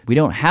flip. We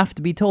don't have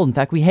to be told. In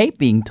fact, we hate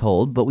being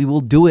told, but we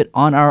will do it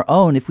on our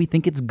own if we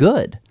think it's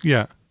good.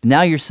 Yeah.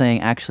 Now you're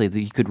saying, actually,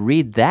 that you could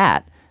read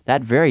that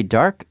very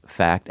dark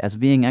fact as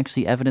being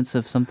actually evidence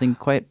of something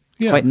quite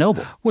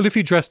noble. Well, if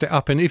you dressed it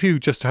up and if you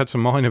just had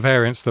some minor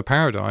variants to the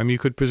paradigm, you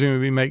could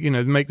presumably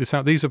make this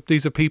out. These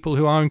are people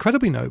who are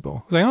incredibly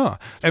noble. They are.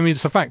 I mean,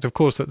 it's a fact, of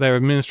course, that they're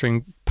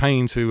administering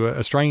pain to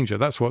a stranger.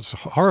 That's what's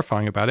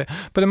horrifying about it.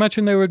 But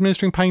imagine they were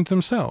administering pain to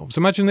themselves.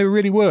 Imagine they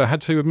really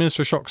had to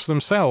administer shocks to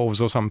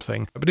themselves or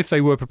something. But if they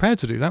were prepared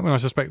to do that, when I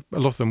suspect a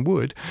lot of them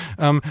would,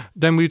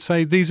 then we'd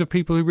say these are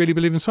people who really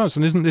believe in science.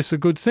 And isn't this a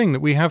good thing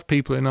that we have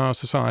people in our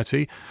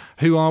society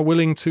who are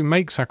willing to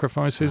make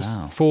sacrifices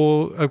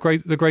for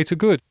the greater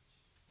good?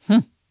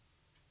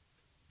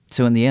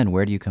 So in the end,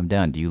 where do you come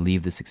down? Do you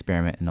leave this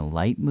experiment in a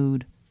light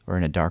mood or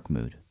in a dark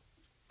mood?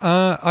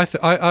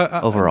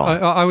 Overall,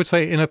 I would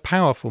say in a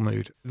powerful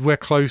mood. We're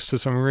close to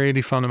some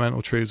really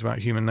fundamental truths about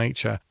human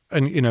nature.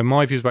 And,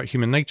 my views about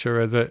human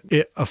nature are that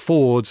it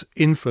affords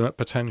infinite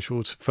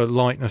potential for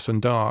lightness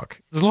and dark.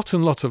 There's lots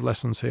and lots of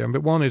lessons here.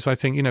 But one is, I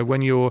think,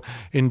 when you're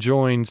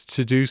enjoined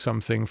to do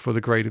something for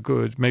the greater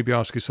good, maybe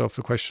ask yourself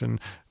the question,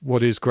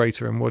 what is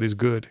greater and what is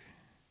good?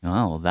 Oh,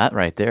 well, that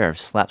right there.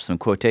 Slap some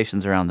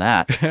quotations around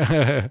that.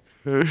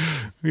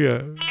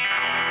 Yeah.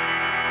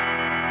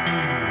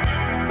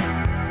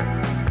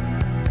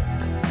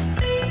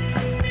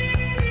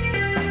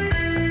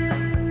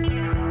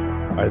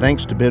 Our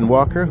thanks to Ben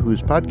Walker,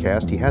 whose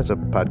podcast, he has a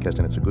podcast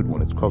and it's a good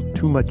one. It's called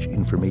Too Much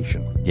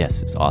Information.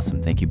 Yes, it's awesome.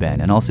 Thank you,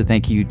 Ben. And also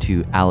thank you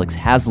to Alex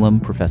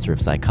Haslam, professor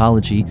of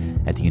psychology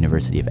at the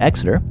University of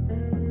Exeter.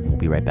 We'll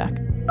be right back.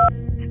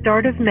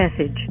 Start of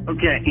message.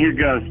 Okay, here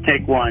goes.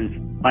 Take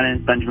one. My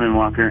name is Benjamin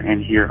Walker,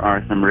 and here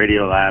are some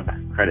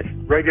Radiolab credits.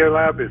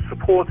 Radiolab is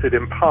supported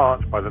in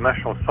part by the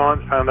National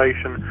Science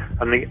Foundation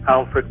and the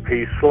Alfred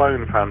P.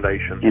 Sloan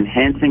Foundation.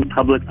 Enhancing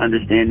public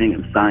understanding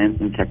of science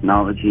and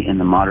technology in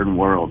the modern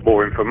world.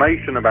 More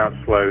information about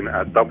Sloan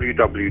at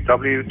www.sloan.org.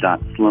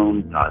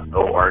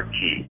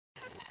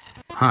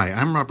 Hi,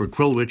 I'm Robert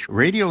Krulwich.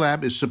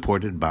 Radiolab is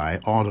supported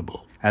by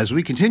Audible. As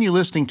we continue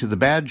listening to the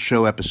Bad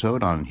Show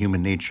episode on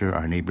human nature,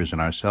 our neighbors, and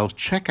ourselves,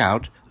 check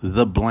out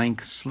The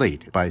Blank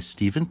Slate by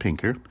Steven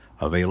Pinker,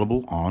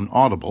 available on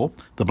Audible.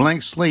 The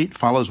Blank Slate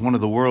follows one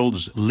of the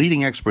world's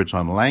leading experts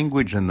on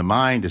language and the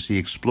mind as he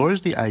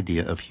explores the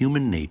idea of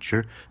human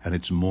nature and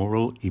its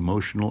moral,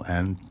 emotional,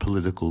 and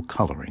political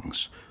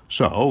colorings.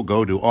 So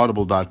go to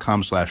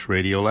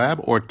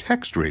audible.com/Radiolab or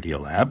text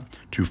Radiolab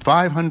to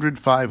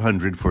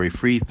 500-500 for a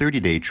free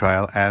 30-day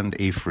trial and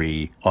a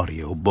free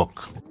audio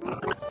book.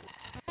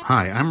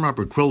 Hi, I'm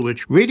Robert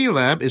Krulwich.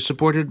 Radiolab is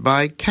supported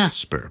by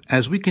Casper.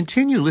 As we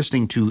continue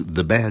listening to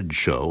The Bad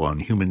Show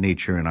on human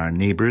nature and our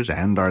neighbors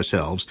and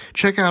ourselves,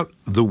 check out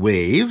The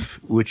Wave,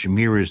 which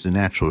mirrors the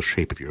natural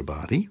shape of your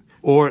body,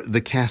 or the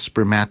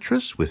Casper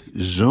mattress with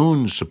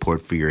zone support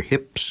for your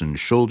hips and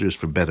shoulders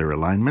for better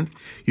alignment.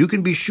 You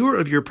can be sure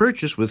of your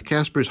purchase with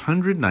Casper's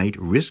 100-night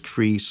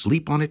risk-free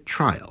Sleep On It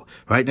trial.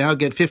 Right now,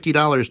 get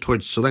 $50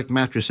 towards select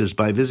mattresses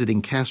by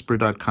visiting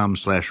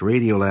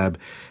casper.com/Radiolab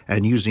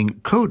and using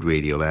code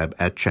Radiolab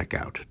at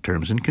checkout.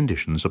 Terms and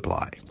conditions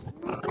apply.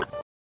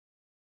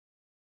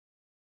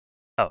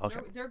 Oh,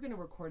 okay. They're going to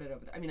record it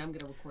over there. I mean, I'm going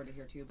to record it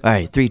here too. All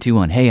right, 3, 2,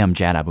 1. Hey, I'm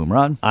Jad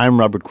Abumrad. I'm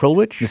Robert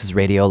Krulwich. This is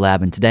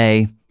Radiolab, and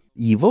today...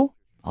 Evil?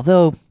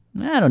 Although,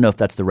 I don't know if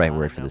that's the right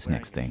word for this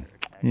next thing.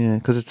 Yeah,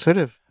 because it's sort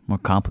of... More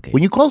complicated.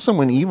 When you call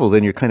someone evil,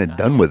 then you're kind of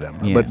done with them.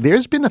 Yeah. But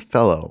there's been a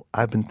fellow,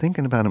 I've been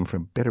thinking about him for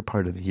a better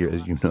part of the year,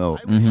 as you know.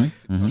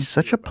 He's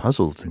such a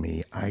puzzle to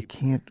me. I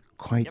can't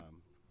quite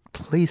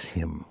place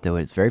him. Though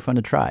it's very fun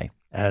to try.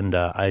 And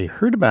I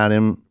heard about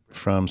him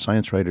from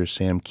science writer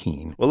Sam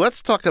Kean. Well,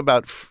 let's talk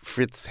about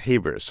Fritz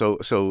Haber. So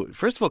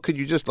first of all, could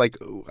you just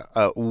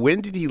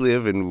when did he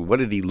live and what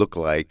did he look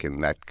like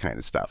and that kind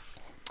of stuff?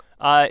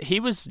 He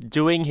was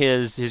doing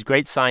his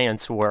great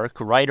science work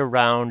right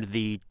around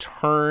the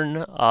turn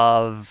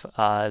of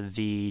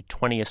the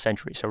 20th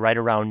century, so right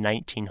around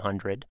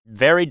 1900.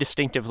 Very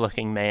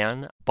distinctive-looking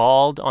man,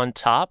 bald on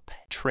top,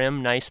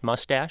 trim, nice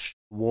mustache.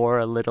 Wore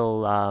a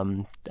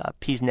little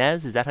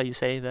pince-nez. Is that how you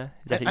say Is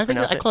that how you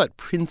pronounce it? I call it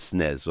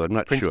pince-nez, so I'm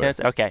not sure.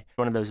 Pince-nez, okay.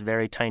 One of those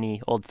very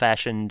tiny,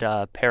 old-fashioned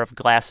pair of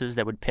glasses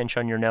that would pinch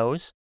on your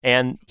nose.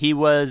 And he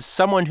was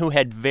someone who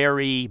had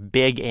very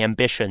big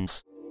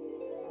ambitions.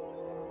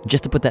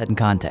 Just to put that in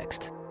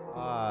context,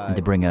 and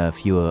to bring a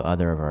few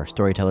other of our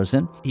storytellers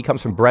in. He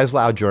comes from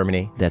Breslau,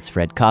 Germany. That's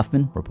Fred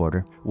Kaufman,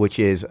 reporter. Which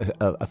is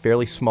a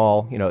fairly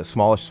small,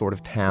 smallish sort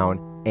of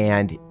town.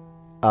 And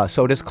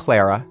so does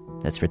Clara.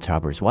 That's Fritz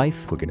Haber's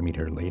wife. We're going to meet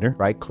her later.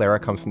 Right, Clara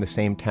comes from the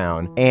same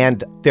town.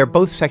 And they're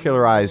both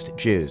secularized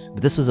Jews.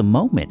 But this was a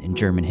moment in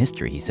German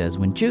history, he says,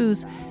 when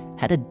Jews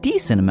had a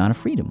decent amount of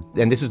freedom.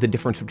 And this is the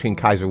difference between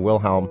Kaiser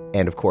Wilhelm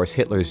and, of course,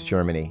 Hitler's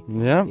Germany.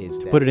 Yeah,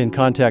 to put it in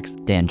context.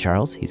 Dan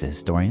Charles, he's a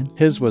historian.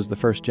 His was the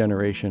first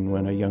generation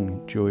when a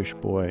young Jewish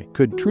boy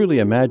could truly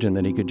imagine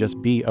that he could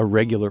just be a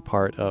regular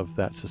part of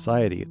that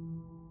society.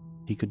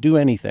 He could do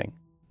anything.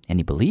 And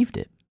he believed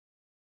it.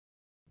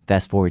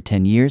 Fast forward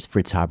 10 years,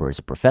 Fritz Haber is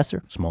a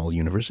professor. Small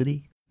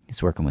university.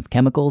 He's working with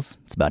chemicals.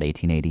 It's about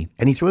 1880.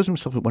 And he throws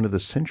himself at one of the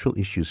central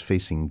issues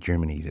facing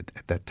Germany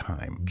at that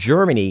time.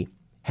 Germany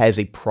has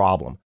a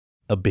problem.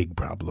 A big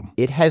problem.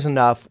 It has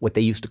enough, what they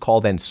used to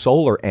call then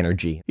solar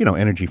energy.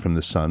 Energy from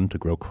the sun to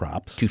grow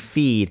crops. To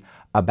feed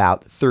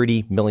about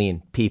 30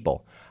 million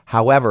people.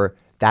 However,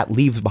 that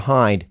leaves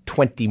behind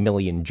 20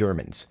 million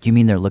Germans. You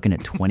mean they're looking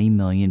at 20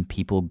 million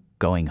people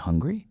going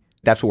hungry?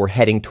 That's what we're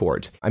heading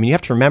towards. I mean, you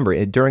have to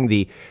remember, during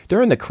the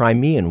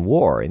Crimean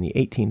War in the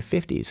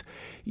 1850s,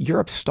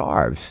 Europe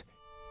starves.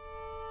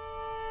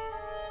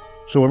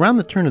 So around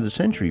the turn of the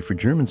century, for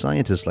German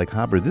scientists like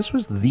Haber, this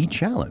was the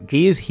challenge.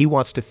 He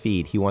wants to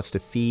feed. He wants to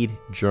feed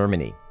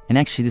Germany. And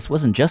actually, this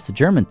wasn't just a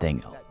German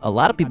thing. A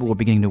lot of people were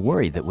beginning to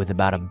worry that with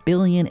about 1.5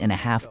 billion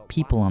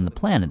people on the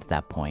planet at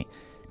that point,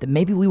 that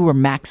maybe we were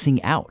maxing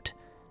out,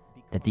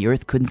 that the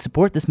Earth couldn't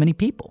support this many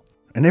people.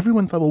 And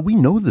everyone thought, well, we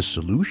know the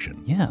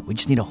solution. Yeah, we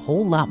just need a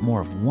whole lot more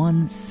of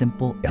one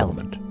simple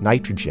element.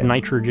 Nitrogen.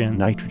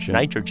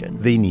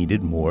 They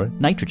needed more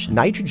nitrogen.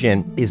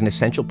 Nitrogen is an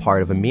essential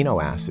part of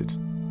amino acids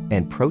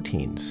and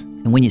proteins.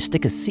 And when you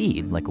stick a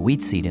seed, like a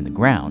wheat seed, in the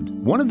ground,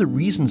 one of the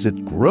reasons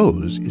it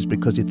grows is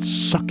because it's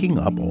sucking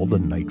up all the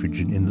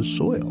nitrogen in the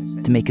soil.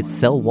 To make its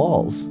cell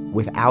walls.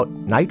 Without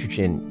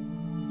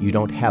nitrogen, you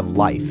don't have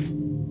life.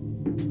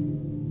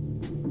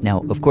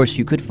 Now, of course,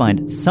 you could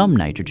find some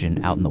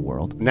nitrogen out in the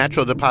world.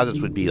 Natural deposits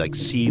would be like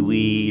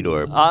seaweed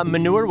or...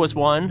 manure was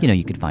one.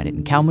 You could find it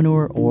in cow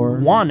manure or...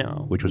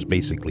 guano. Which was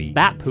basically...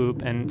 bat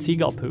poop and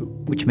seagull poop.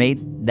 Which made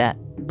that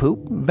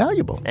poop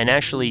valuable. And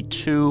actually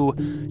 2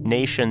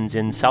 nations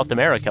in South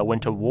America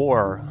went to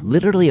war.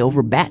 Literally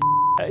over bat.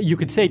 You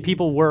could say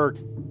people were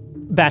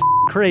bat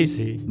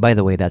crazy. By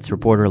the way, that's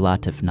reporter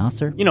Latif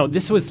Nasser.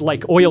 This was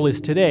like oil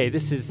is today.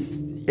 This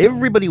is...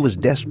 Everybody was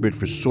desperate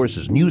for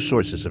new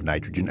sources of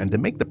nitrogen, and to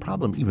make the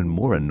problem even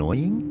more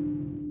annoying...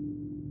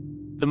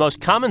 The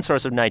most common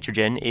source of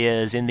nitrogen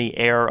is in the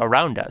air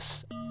around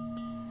us.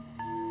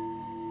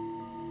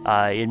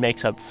 It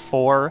makes up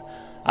 4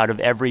 out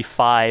of every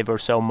 5 or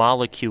so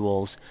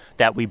molecules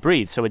that we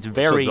breathe. So it's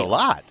very... So it's a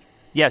lot.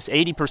 Yes,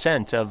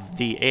 80% of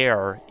the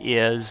air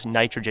is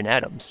nitrogen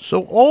atoms.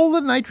 So all the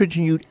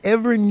nitrogen you'd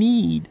ever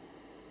need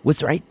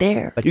was right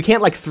there. But you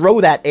can't throw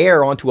that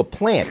air onto a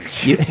plant.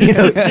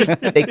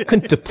 They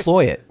couldn't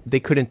deploy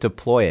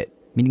it.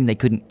 Meaning they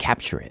couldn't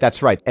capture it.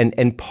 That's right.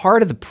 And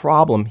part of the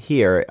problem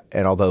here,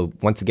 and although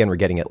once again we're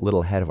getting a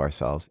little ahead of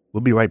ourselves.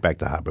 We'll be right back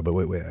to Haber, but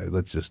wait,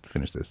 let's just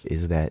finish this.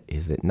 Is that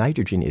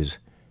nitrogen is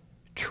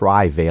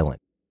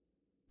trivalent.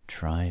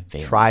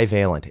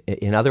 Trivalent.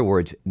 In other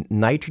words,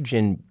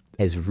 nitrogen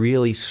has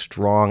really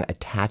strong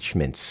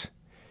attachments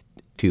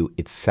to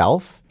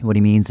itself. What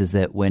he means is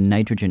that when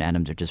nitrogen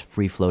atoms are just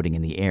free-floating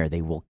in the air,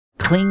 they will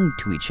cling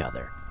to each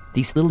other.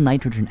 These little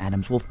nitrogen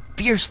atoms will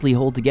fiercely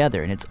hold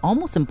together, and it's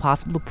almost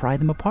impossible to pry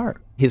them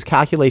apart. His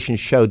calculations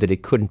showed that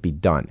it couldn't be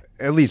done.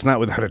 At least not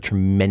without a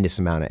tremendous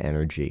amount of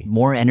energy.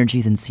 More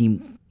energy than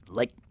seemed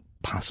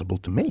possible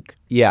to make.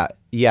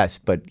 Yes,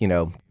 but,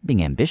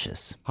 being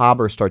ambitious.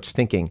 Haber starts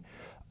thinking,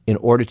 in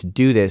order to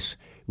do this,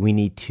 we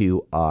need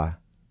to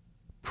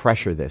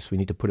pressure this. We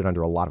need to put it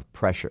under a lot of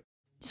pressure.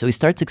 So he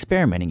starts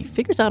experimenting. He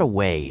figures out a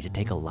way to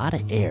take a lot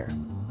of air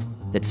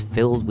that's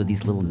filled with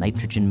these little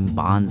nitrogen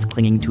bonds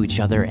clinging to each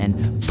other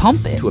and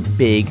pump it to a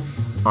big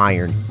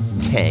iron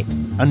tank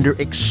under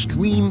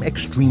extreme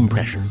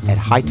pressure at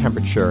high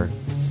temperature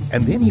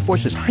And then he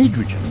forces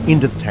hydrogen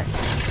into the tank.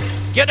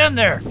 Get in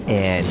there!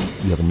 And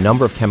you have a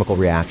number of chemical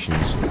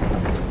reactions.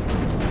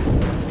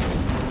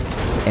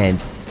 And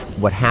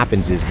what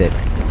happens is that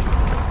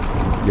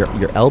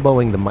you're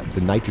elbowing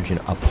the nitrogen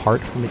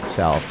apart from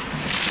itself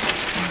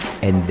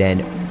and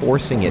then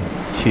forcing it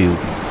to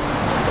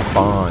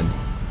bond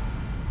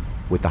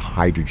with the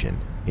hydrogen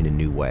in a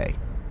new way.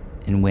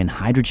 And when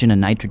hydrogen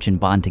and nitrogen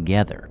bond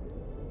together,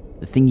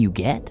 the thing you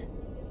get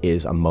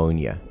is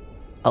ammonia.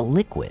 A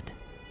liquid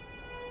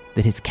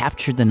that has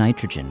captured the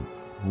nitrogen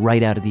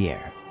right out of the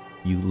air.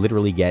 You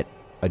literally get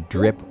a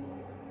drip,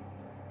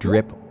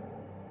 drip,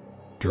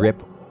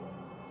 drip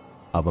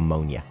of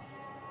ammonia.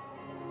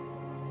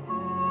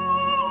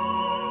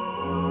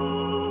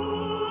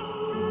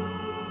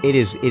 It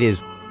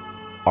is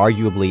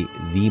arguably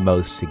the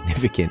most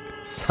significant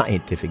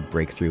scientific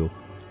breakthrough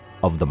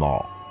of them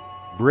all.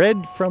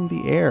 Bread from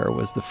the air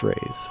was the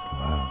phrase.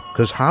 Wow.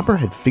 Because Haber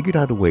had figured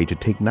out a way to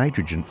take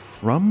nitrogen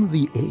from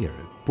the air,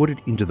 put it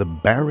into the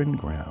barren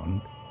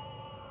ground,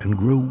 and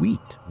grow wheat.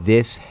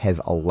 This has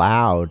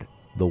allowed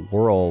the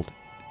world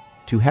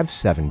to have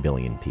 7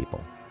 billion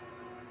people.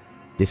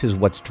 This is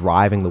what's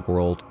driving the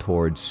world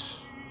towards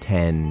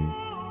 10,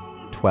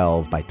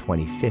 12 by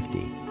 2050.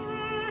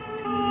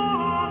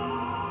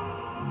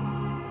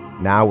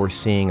 Now we're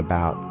seeing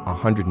about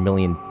 100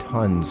 million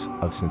tons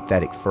of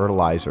synthetic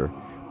fertilizer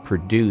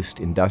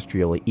produced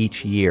industrially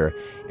each year,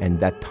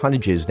 and that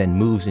tonnages then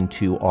moves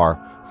into our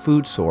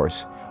food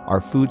source.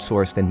 Our food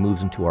source then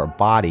moves into our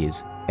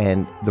bodies,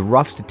 and the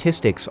rough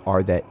statistics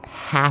are that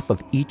half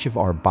of each of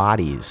our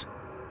bodies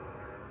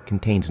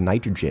contains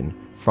nitrogen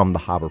from the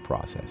Haber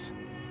process.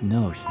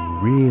 No.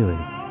 Really?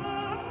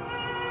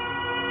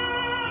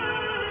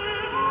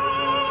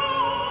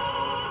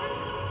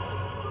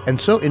 And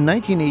so in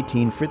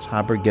 1918, Fritz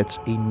Haber gets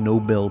a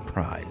Nobel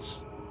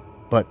Prize.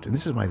 But, and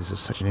this is why this is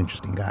such an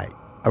interesting guy,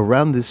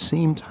 around this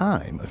same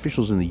time,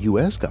 officials in the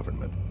U.S.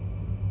 government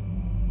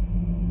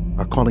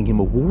are calling him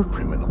a war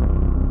criminal.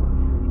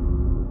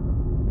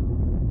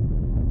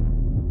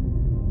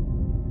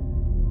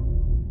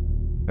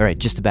 All right,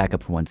 just to back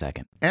up for 1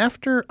 second.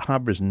 After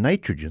Haber's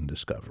nitrogen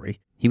discovery,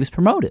 he was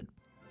promoted.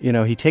 You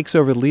know, he takes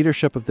over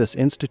leadership of this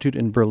institute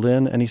in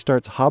Berlin, and he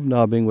starts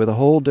hobnobbing with a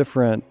whole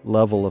different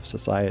level of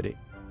society.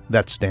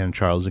 That's Stan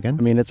Charles again?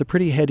 I mean, it's a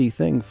pretty heady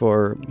thing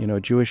for,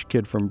 a Jewish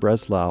kid from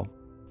Breslau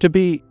to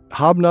be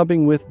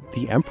hobnobbing with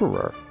the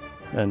emperor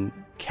and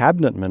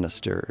cabinet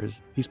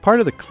ministers. He's part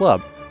of the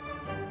club,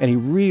 and he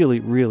really,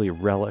 really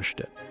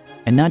relished it.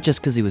 And not just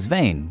because he was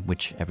vain,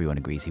 which everyone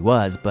agrees he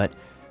was, but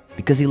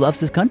because he loves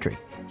his country.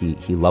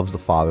 He loves the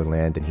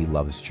fatherland, and he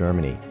loves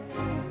Germany.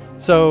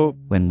 So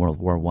when World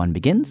War I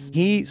begins,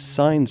 he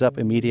signs up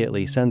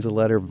immediately, sends a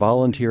letter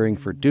volunteering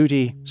for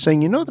duty,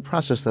 saying, the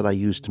process that I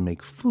use to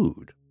make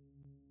food?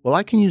 Well,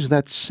 I can use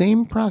that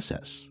same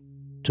process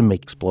to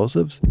make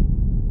explosives.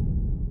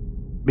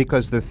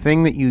 Because the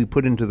thing that you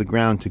put into the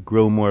ground to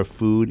grow more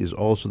food is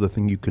also the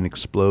thing you can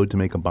explode to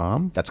make a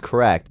bomb? That's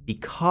correct.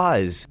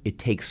 Because it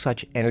takes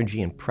such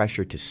energy and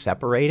pressure to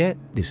separate it,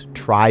 this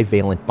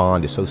trivalent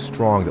bond is so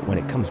strong that when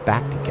it comes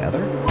back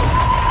together,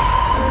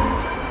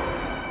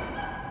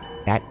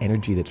 that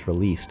energy that's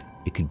released,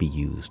 it could be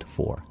used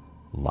for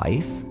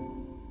life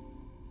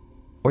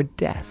or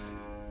death.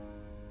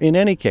 In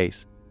any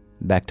case,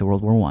 back to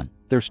World War I.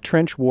 There's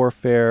trench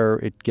warfare,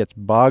 it gets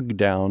bogged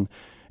down,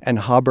 and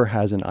Haber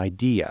has an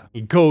idea. He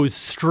goes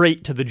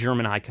straight to the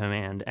German High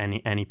Command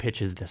and he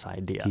pitches this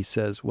idea. He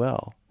says,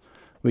 well,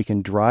 we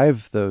can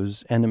drive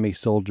those enemy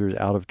soldiers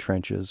out of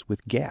trenches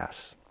with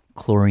gas.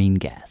 Chlorine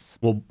gas.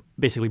 We'll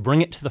basically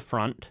bring it to the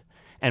front,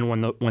 and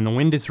when the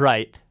wind is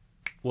right,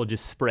 we'll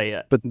just spray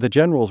it. But the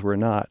generals were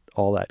not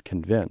all that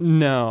convinced.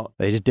 No.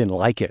 They just didn't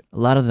like it. A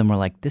lot of them were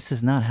like, this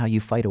is not how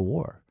you fight a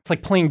war. It's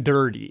like playing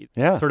dirty.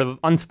 Yeah. Sort of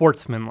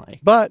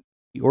unsportsmanlike. But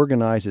he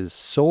organizes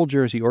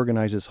soldiers, he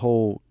organizes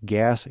whole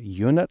gas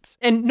units.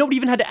 And nobody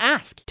even had to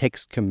ask.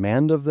 Takes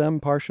command of them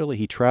partially.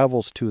 He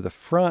travels to the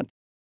front.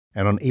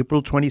 And on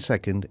April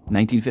 22nd,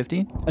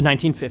 1915?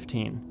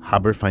 1915.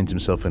 Haber finds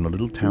himself in a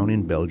little town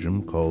in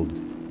Belgium called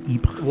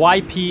Ypres.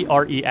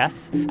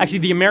 Y-P-R-E-S. Actually,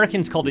 the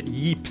Americans called it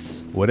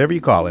Ypres. Whatever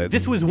you call it.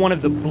 This was one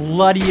of the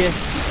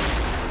bloodiest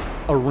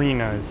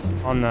arenas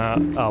on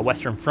the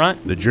Western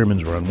Front. The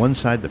Germans were on one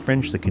side, the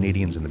French, the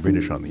Canadians, and the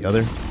British on the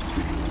other.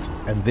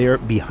 And there,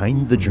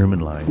 behind the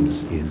German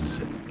lines,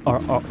 is our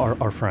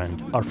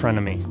frenemy,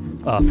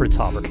 Fritz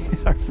Haber.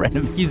 Our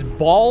frenemy. He's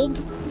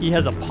bald. He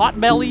has a pot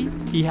belly.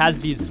 He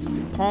has these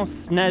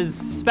pince-nez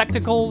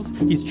spectacles.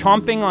 He's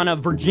chomping on a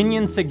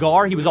Virginian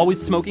cigar. He was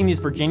always smoking these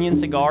Virginian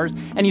cigars.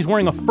 And he's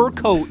wearing a fur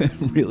coat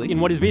really? In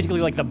what is basically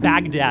like the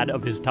Baghdad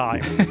of his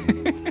time.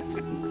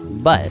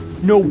 But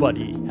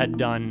nobody had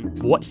done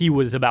what he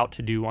was about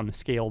to do on the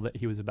scale that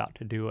he was about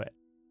to do it.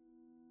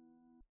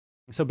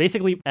 So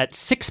basically, at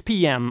 6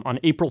 p.m. on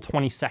April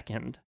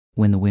 22nd...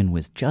 when the wind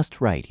was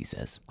just right, he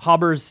says.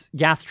 Haber's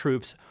gas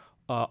troops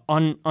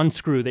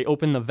unscrew. They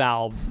open the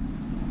valves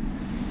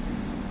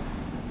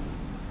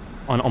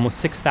on almost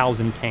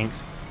 6,000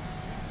 tanks.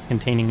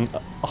 containing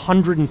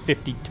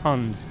 150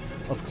 tons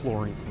of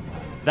chlorine.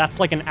 That's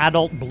like an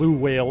adult blue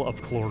whale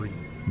of chlorine.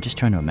 I'm just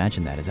trying to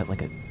imagine that. Is that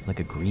like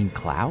a green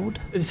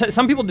cloud?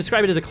 Some people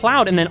describe it as a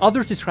cloud, and then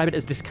others describe it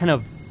as this kind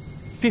of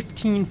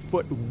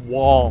 15-foot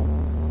wall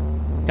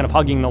kind of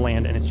hugging the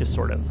land, and it's just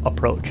sort of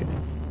approaching.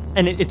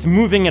 And it's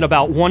moving at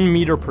about 1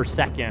 meter per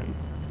second.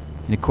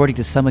 And according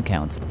to some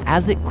accounts,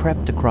 as it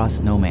crept across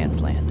no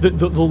man's land,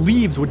 the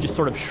leaves would just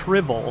sort of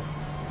shrivel,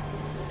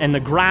 and the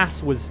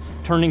grass was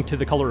turning to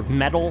the color of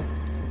metal.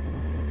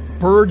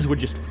 Birds would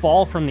just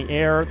fall from the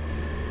air.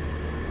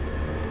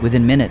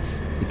 Within minutes,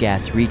 the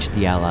gas reached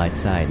the Allied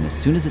side, and as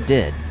soon as it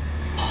did,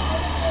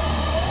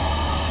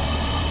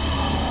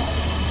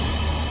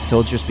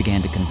 soldiers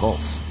began to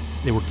convulse.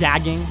 They were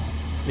gagging,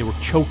 they were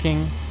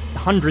choking,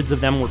 hundreds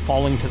of them were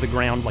falling to the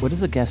ground. What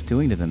is the gas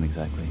doing to them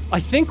exactly? I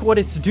think what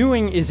it's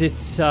doing is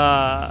it's,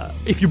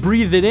 if you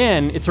breathe it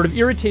in, it sort of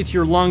irritates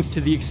your lungs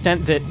to the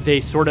extent that they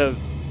sort of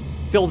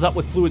fills up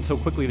with fluid so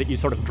quickly that you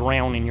sort of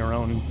drown in your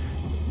own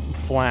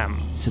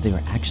phlegm. So they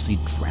were actually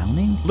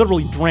drowning?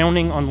 Literally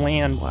drowning on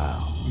land.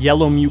 Wow.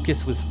 Yellow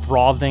mucus was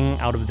frothing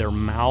out of their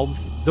mouths.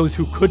 Those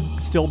who could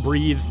still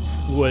breathe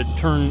would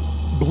turn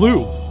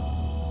blue.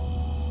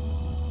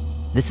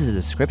 This is a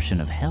description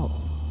of hell.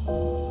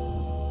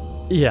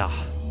 Yeah.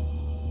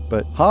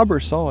 But Haber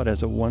saw it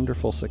as a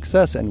wonderful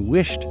success and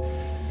wished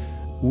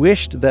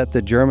that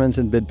the Germans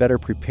had been better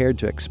prepared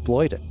to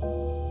exploit it,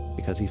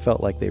 because he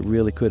felt like they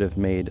really could have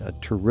made a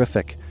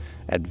terrific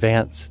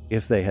advance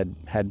if they had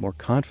had more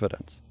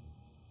confidence.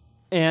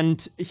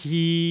 And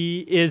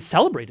he is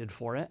celebrated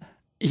for it.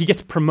 He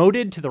gets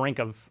promoted to the rank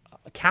of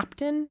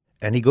captain.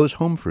 And he goes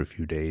home for a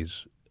few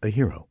days, a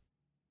hero.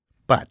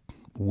 But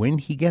when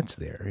he gets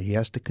there, he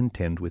has to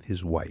contend with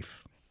his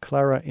wife,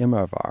 Clara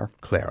Immerwahr.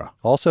 Clara.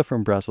 Also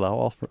from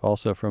Breslau,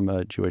 also from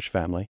a Jewish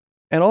family.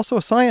 And also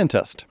a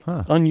scientist,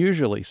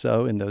 unusually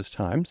so in those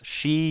times.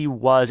 She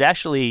was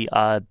actually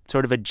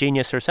sort of a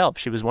genius herself.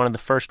 She was one of the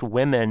first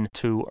women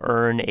to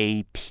earn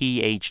a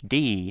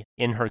PhD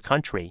in her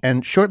country.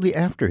 And shortly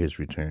after his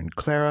return,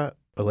 Clara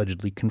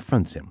allegedly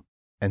confronts him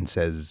and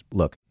says,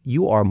 "Look,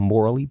 you are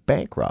morally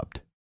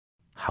bankrupt.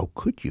 How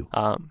could you?"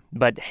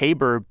 But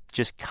Haber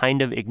just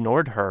kind of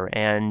ignored her,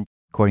 and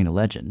according to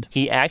legend,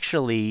 he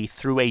actually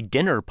threw a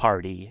dinner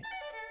party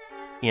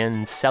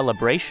in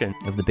celebration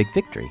of the big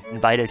victory.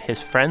 Invited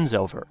his friends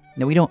over.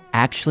 Now, we don't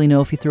actually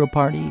know if he threw a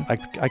party.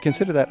 I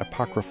consider that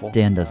apocryphal.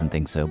 Dan doesn't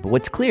think so, but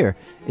what's clear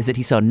is that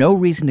he saw no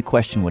reason to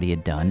question what he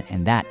had done,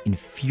 and that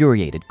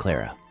infuriated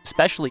Clara.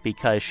 Especially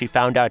because she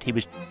found out he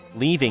was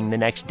leaving the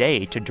next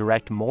day to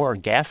direct more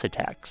gas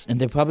attacks. And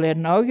they probably had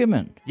an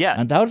argument. Yeah.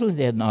 Undoubtedly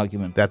they had an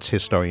argument. That's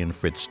historian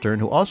Fritz Stern,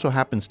 who also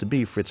happens to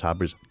be Fritz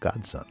Haber's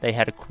godson. They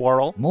had a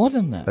quarrel. More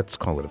than that. Let's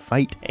call it a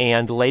fight.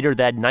 And later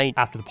that night,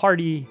 after the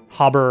party,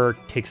 Haber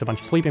takes a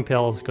bunch of sleeping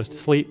pills, goes to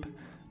sleep,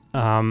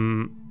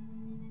 and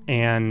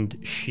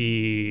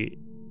she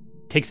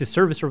takes his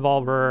service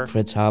revolver.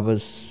 Fritz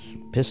Haber's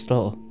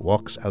pistol.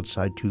 Walks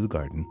outside to the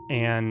garden.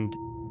 And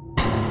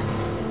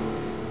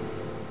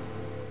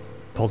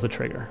pulls the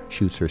trigger.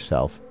 Shoots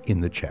herself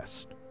in the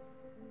chest.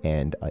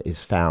 And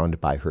is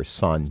found by her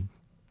son.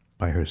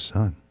 By her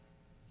son?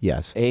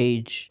 Yes.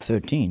 Age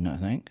 13, I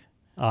think.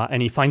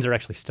 And he finds her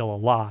actually still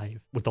alive,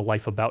 with the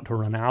life about to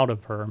run out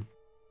of her.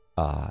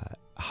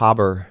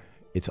 Haber,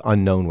 it's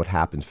unknown what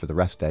happens for the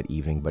rest of that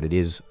evening, but it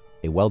is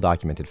a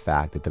well-documented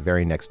fact that the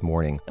very next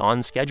morning,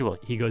 on schedule,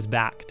 he goes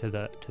back to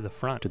the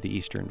front. To the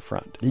Eastern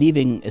Front.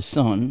 Leaving his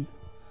son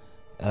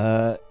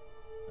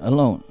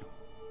alone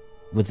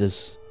with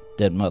his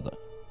dead mother.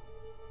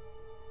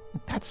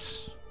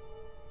 That's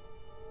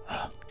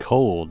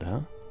cold,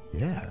 huh?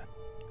 Yeah.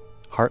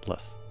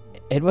 Heartless.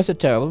 It was a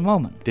terrible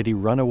moment. Did he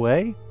run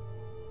away?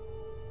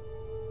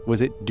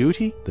 Was it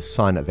duty? The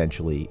son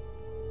eventually,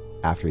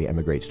 after he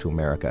emigrates to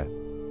America,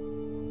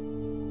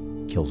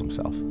 kills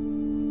himself.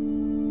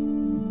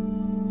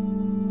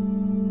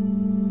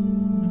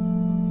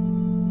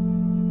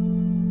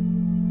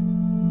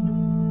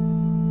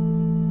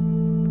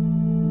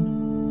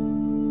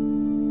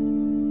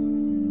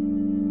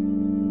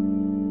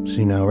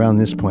 See, now around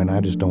this point,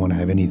 I just don't want to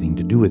have anything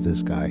to do with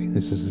this guy.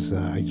 This is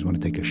I just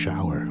want to take a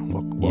shower and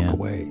walk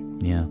away.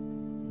 Yeah,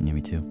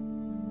 me too.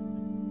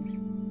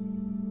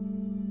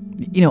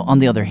 You know, on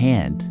the other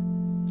hand,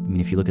 I mean,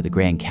 if you look at the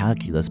grand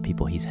calculus,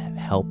 people he's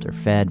helped or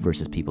fed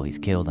versus people he's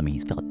killed, I mean,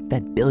 he's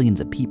fed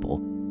billions of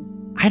people.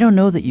 I don't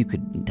know that you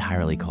could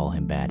entirely call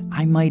him bad.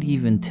 I might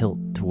even tilt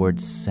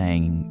towards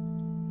saying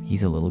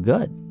he's a little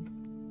good,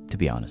 to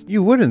be honest.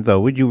 You wouldn't, though,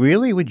 would you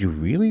really? Would you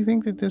really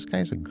think that this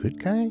guy's a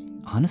good guy?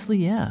 Honestly,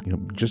 yeah. You know,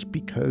 just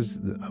because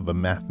of a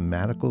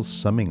mathematical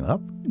summing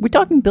up? We're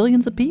talking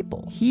billions of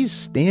people. He's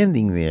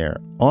standing there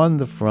on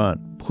the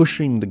front,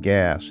 pushing the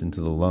gas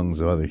into the lungs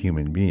of other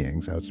human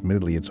beings. Now,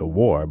 admittedly, it's a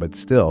war, but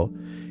still.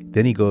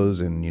 Then he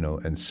goes and,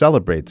 and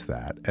celebrates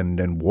that and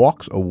then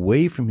walks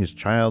away from his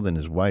child and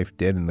his wife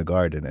dead in the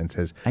garden and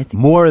says,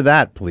 more of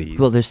that, please.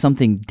 Well, there's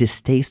something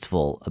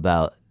distasteful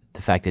about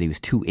the fact that he was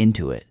too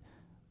into it.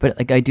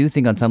 But I do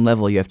think on some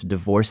level you have to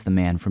divorce the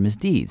man from his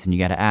deeds. And you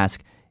got to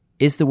ask,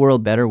 Is the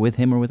world better with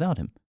him or without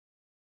him?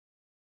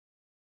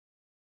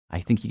 I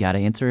think you got to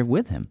answer it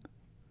with him,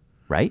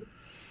 right?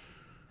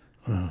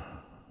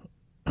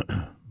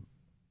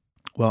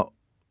 Well,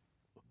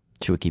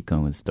 should we keep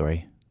going with the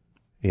story?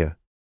 Yeah.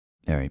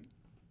 All right.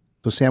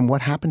 So, Sam,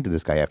 what happened to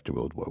this guy after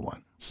World War I?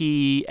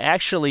 He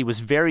actually was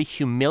very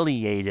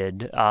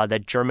humiliated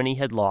that Germany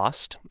had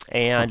lost,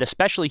 and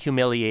especially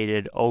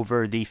humiliated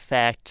over the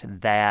fact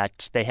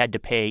that they had to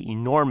pay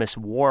enormous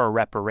war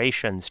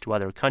reparations to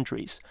other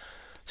countries.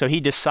 So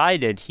he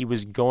decided he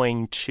was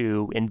going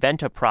to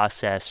invent a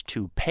process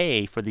to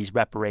pay for these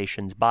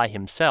reparations by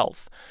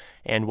himself.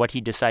 And what he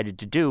decided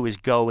to do is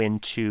go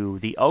into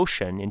the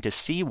ocean, into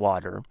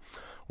seawater,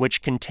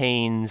 which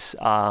contains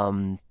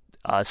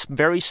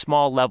very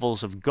small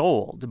levels of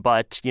gold.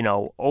 But,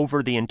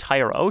 over the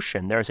entire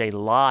ocean, there's a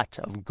lot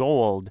of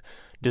gold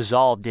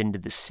dissolved into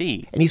the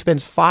sea. And he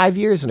spends 5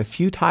 years in a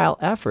futile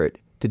effort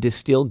to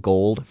distill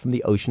gold from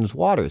the ocean's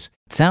waters.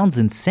 Sounds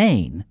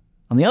insane.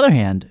 On the other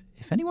hand,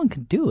 if anyone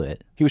can do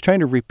it. He was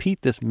trying to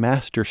repeat this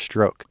master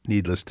stroke.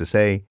 Needless to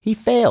say, he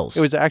fails.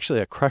 It was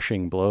actually a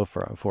crushing blow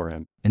for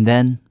him. And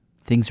then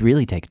things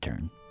really take a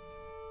turn.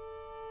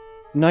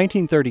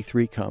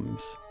 1933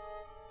 comes,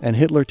 and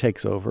Hitler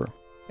takes over.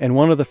 And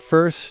one of the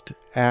first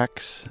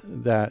acts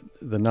that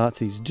the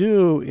Nazis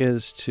do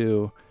is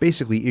to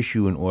basically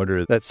issue an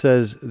order that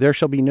says there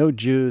shall be no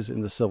Jews in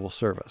the civil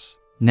service.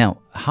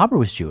 Now, Haber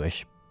was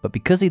Jewish, but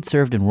because he'd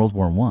served in World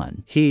War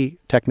I, he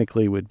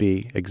technically would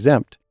be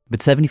exempt. But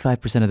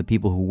 75% of the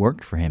people who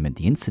worked for him at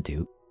the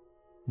Institute,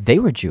 they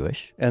were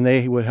Jewish. And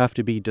they would have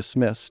to be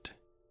dismissed.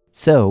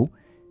 So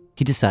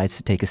he decides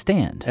to take a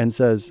stand. And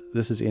says,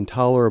 this is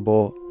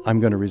intolerable,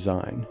 I'm going to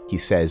resign. He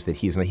says that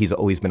he's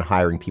always been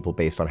hiring people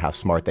based on how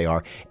smart they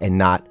are and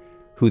not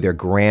who their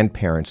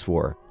grandparents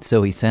were.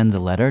 So he sends a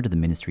letter to the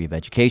Ministry of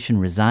Education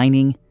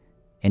resigning,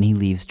 and he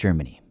leaves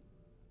Germany.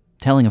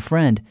 Telling a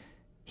friend,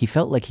 he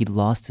felt like he'd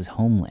lost his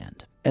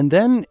homeland. And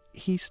then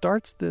he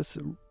starts this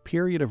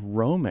period of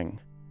roaming.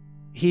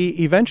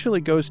 He eventually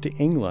goes to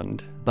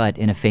England. But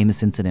in a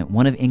famous incident,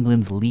 one of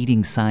England's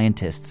leading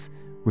scientists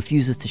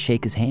refuses to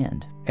shake his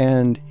hand.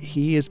 And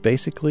he is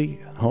basically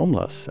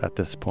homeless at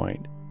this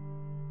point.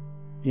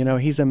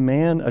 He's a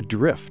man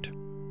adrift.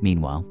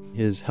 Meanwhile,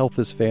 his health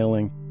is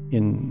failing.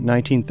 In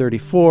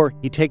 1934,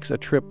 he takes a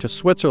trip to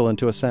Switzerland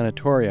to a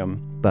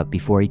sanatorium. But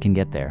before he can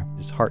get there,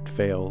 his heart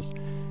fails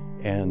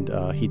and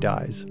he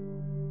dies.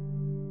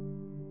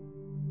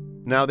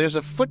 Now, there's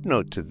a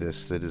footnote to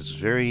this that is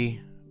very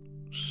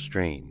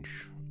strange.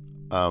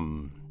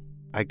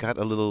 I got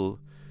a little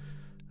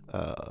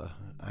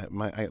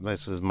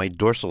my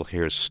dorsal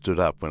hairs stood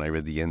up when I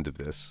read the end of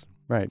this.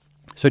 Right.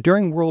 So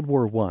during World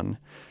War I,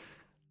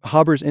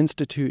 Haber's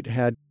Institute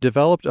had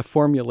developed a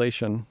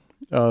formulation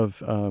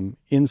of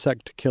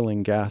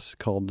insect-killing gas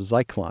called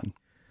Zyklon.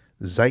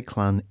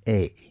 Zyklon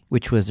A.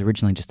 Which was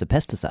originally just a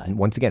pesticide. And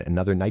once again,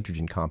 another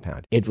nitrogen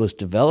compound. It was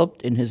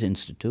developed in his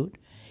institute.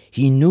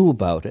 He knew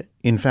about it.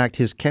 In fact,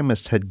 his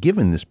chemists had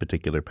given this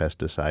particular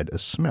pesticide a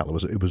smell.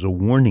 It was a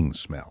warning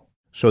smell,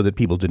 so that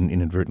people didn't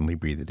inadvertently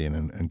breathe it in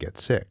and get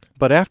sick.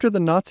 But after the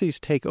Nazis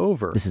take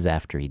over... This is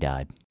after he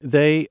died.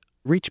 They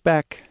reach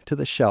back to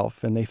the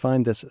shelf and they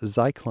find this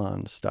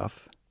Zyklon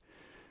stuff.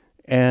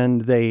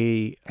 And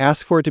they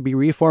ask for it to be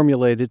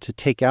reformulated to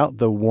take out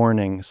the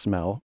warning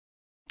smell.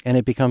 And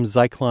it becomes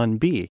Zyklon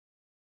B,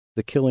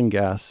 the killing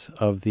gas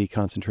of the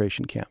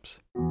concentration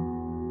camps.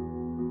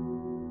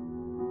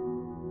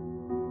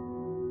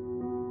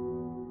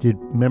 Did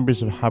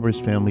members of Haber's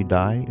family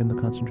die in the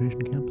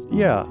concentration camps?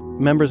 Yeah,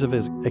 members of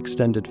his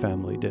extended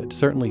family did.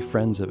 Certainly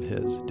friends of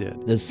his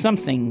did. There's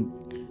something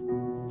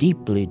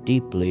deeply,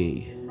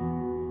 deeply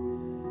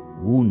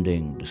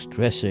wounding,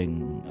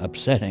 distressing,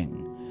 upsetting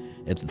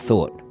at the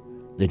thought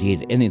that he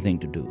had anything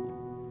to do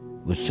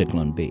with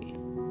Zyklon B.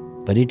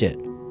 But he did.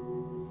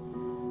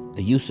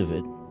 The use of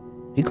it,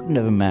 he couldn't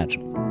have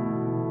imagined.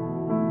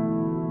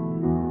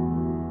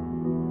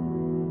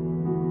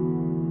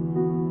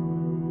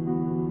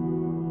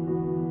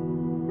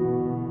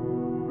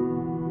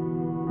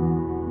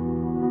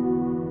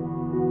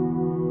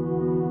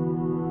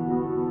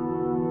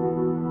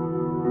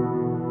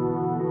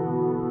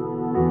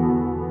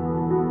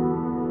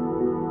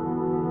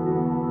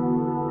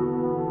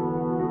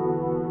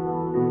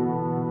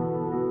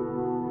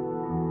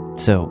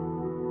 So,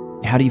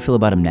 how do you feel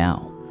about him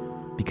now?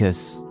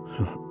 Because,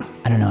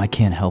 I don't know, I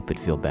can't help but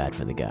feel bad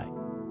for the guy.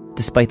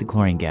 Despite the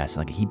chlorine gas,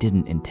 he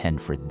didn't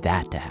intend for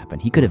that to happen.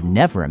 He could have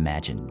never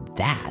imagined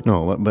that.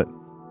 No, but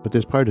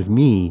there's part of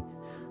me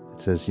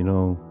that says,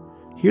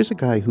 here's a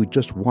guy who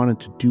just wanted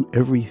to do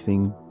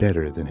everything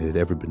better than it had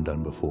ever been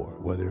done before,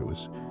 whether it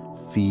was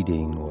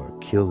feeding or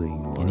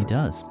killing. And he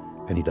does.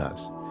 And he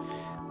does.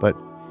 But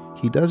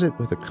he does it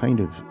with a kind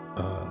of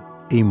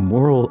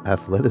amoral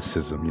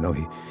athleticism.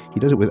 He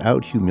does it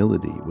without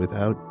humility,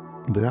 without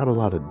a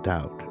lot of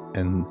doubt.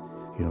 And,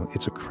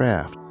 it's a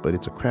craft, but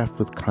it's a craft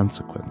with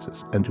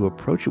consequences. And to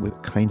approach it with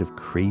kind of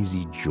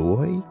crazy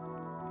joy,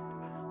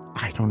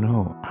 I don't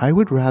know. I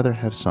would rather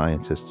have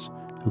scientists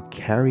who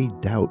carry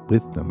doubt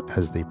with them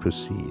as they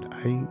proceed.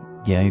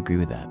 Yeah, I agree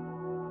with that.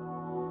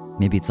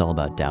 Maybe it's all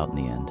about doubt in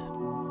the end.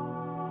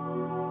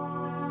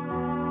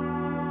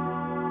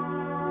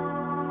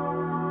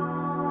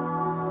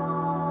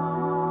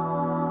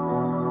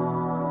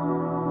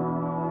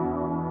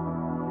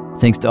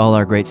 Thanks to all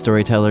our great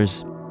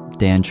storytellers,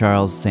 Dan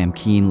Charles, Sam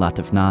Keane,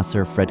 Latif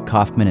Nasser, Fred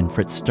Kaufman, and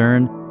Fritz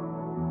Stern.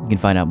 You can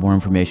find out more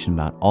information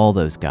about all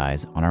those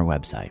guys on our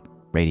website,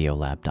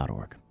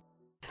 radiolab.org.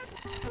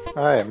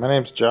 Hi, my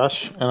name's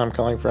Josh, and I'm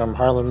calling from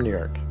Harlem, New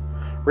York.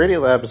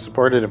 Radiolab is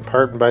supported in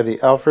part by the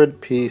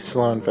Alfred P.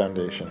 Sloan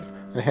Foundation,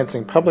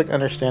 enhancing public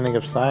understanding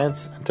of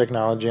science and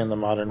technology in the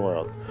modern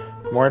world.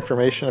 More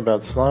information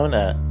about Sloan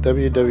at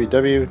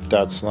www.sloan.org.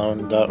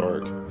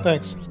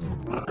 Thanks.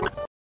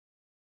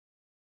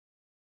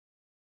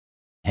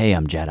 Hey,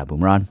 I'm Jad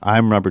Abumrad.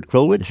 I'm Robert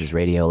Krulwich. This is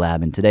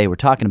Radiolab, and today we're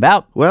talking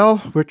about... Well,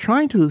 we're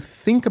trying to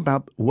think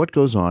about what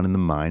goes on in the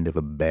mind of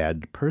a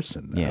bad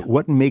person. Yeah.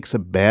 What makes a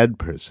bad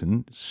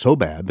person so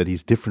bad that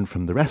he's different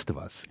from the rest of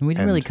us? And we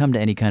didn't really come to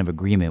any kind of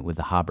agreement with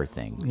the Haber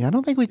thing. Yeah, I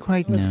don't think we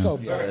quite... Let's go.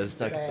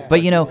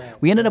 But,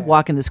 we ended up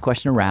walking this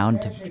question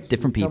around to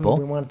different people.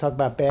 We want to talk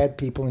about bad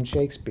people in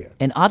Shakespeare.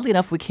 And oddly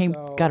enough, we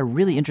got a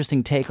really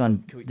interesting take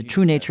on the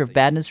true nature of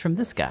badness from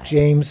this guy.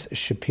 James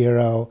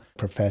Shapiro,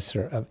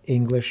 professor of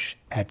English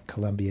at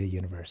Columbia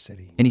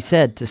University. And he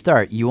said, to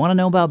start, you want to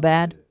know about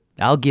bad?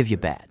 I'll give you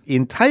bad.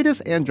 In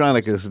Titus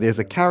Andronicus, there's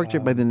a character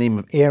by the name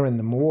of Aaron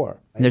the Moor.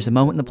 And there's a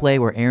moment in the play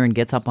where Aaron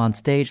gets up on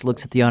stage,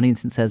 looks at the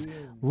audience, and says,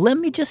 let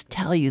me just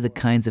tell you the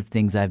kinds of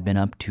things I've been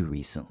up to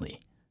recently.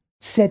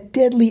 Set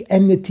deadly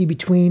enmity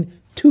between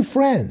two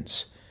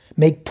friends.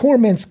 Make poor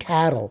men's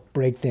cattle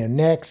break their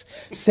necks,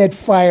 set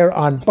fire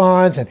on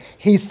barns and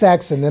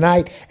haystacks in the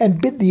night,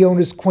 and bid the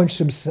owners quench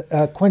them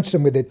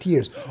with their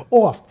tears.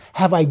 Oft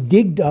have I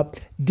digged up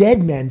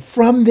dead men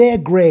from their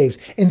graves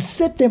and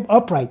set them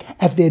upright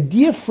at their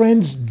dear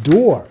friend's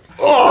door.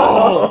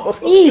 Oh!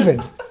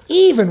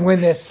 Even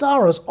when their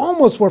sorrows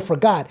almost were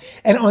forgot,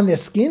 and on their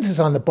skins as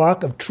on the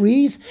bark of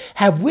trees,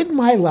 have with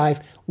my life,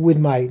 with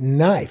my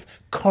knife,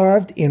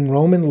 carved in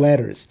Roman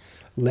letters,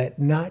 let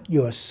not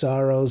your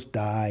sorrows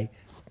die,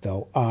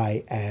 though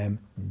I am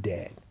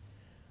dead.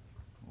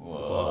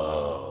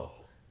 Whoa.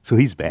 So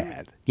he's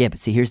bad. Yeah, but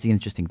see, here's the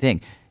interesting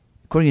thing.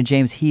 According to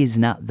James, he is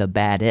not the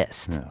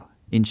baddest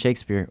in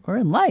Shakespeare or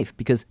in life,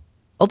 because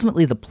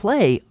ultimately the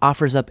play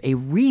offers up a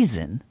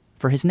reason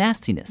for his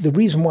nastiness. The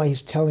reason why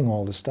he's telling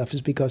all this stuff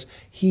is because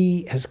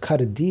he has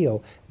cut a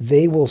deal.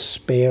 They will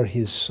spare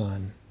his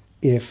son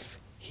if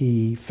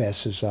he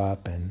fesses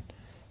up and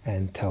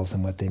tells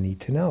them what they need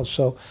to know.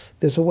 So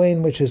there's a way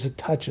in which there's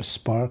a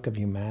spark of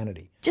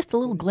humanity. Just a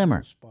little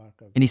glimmer.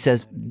 And he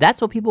says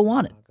that's what people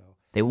wanted.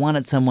 They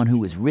wanted someone who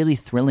was really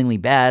thrillingly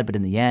bad, but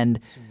in the end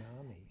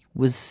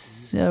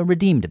was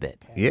redeemed a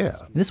bit. Yeah.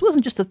 And this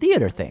wasn't just a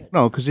theater thing.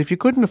 No, because if you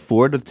couldn't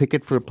afford a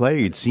ticket for a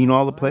play, you'd seen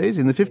all the plays.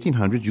 In the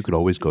 1500s, you could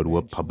always go to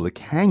a public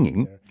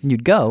hanging. And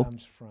you'd go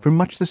for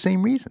much the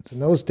same reasons. In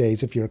those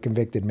days, if you're a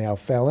convicted male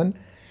felon,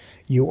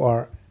 you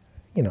are,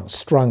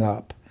 strung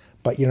up.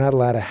 But you're not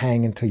allowed to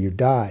hang until you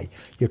die.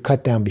 You're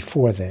cut down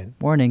before then.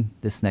 Warning,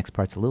 this next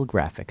part's a little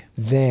graphic.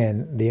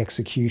 Then the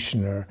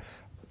executioner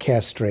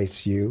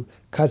castrates you,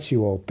 cuts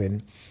you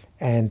open,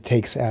 and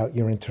takes out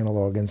your internal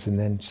organs and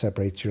then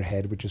separates your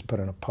head, which is put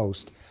on a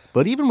post.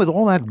 But even with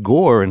all that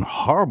gore and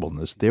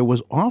horribleness, there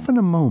was often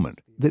a moment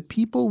that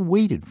people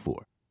waited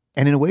for.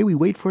 And in a way, we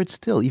wait for it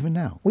still, even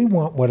now. We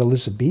want what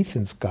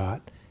Elizabethans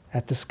got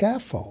at the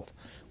scaffold,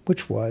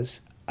 which was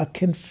a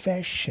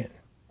confession.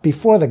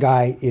 Before the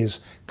guy is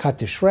cut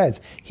to shreds,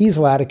 he's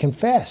allowed to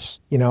confess.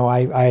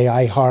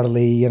 I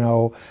heartily,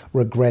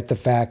 regret the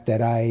fact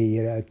that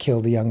I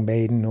killed a young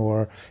maiden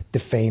or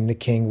defamed the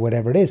king,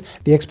 whatever it is.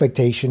 The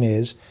expectation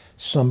is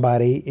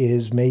somebody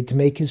is made to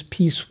make his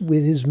peace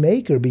with his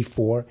maker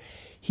before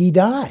he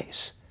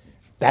dies.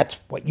 That's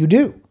what you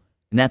do.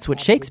 And that's what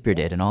Shakespeare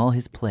did in all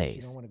his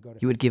plays.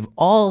 He would give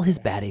all his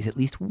baddies at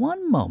least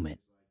one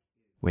moment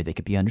where they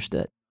could be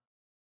understood.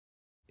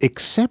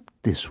 Except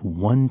this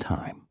one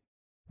time.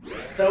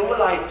 So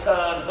will I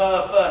turn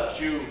her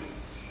virtue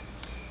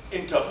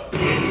into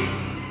pitch.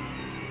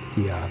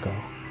 Iago.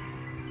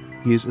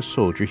 He is a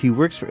soldier. He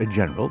works for a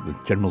general. The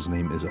general's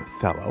name is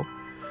Othello.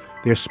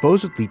 They're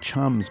supposedly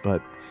chums,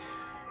 but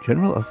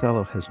General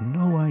Othello has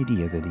no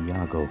idea that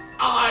Iago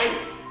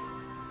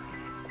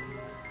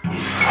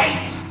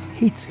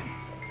hates him.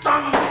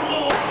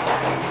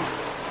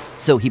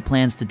 So he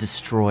plans to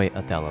destroy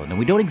Othello. Now,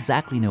 we don't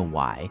exactly know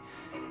why.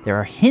 There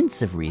are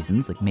hints of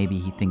reasons, like maybe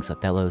he thinks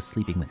Othello's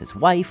sleeping with his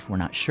wife, we're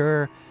not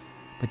sure.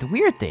 But the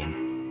weird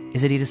thing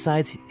is that he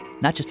decides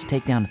not just to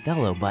take down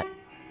Othello, but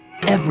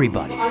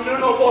everybody. I don't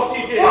know what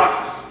he did.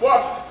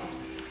 What?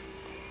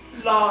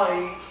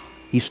 Lie.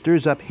 He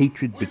stirs up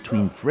hatred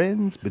between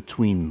friends,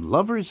 between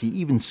lovers. He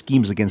even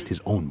schemes against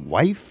his own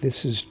wife.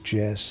 This is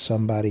just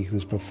somebody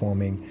who's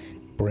performing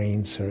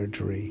brain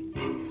surgery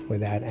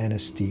without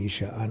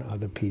anesthesia on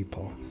other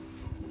people.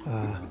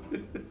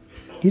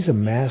 He's a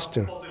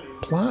master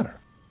plotter.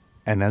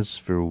 And as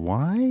for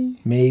why?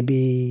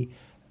 Maybe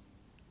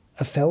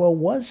Othello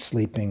was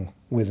sleeping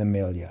with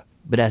Emilia.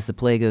 But as the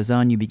play goes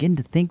on, you begin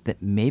to think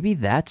that maybe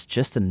that's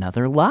just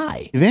another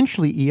lie.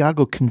 Eventually,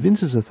 Iago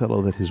convinces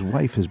Othello that his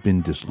wife has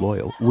been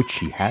disloyal, which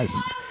she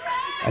hasn't.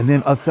 And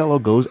then Othello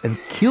goes and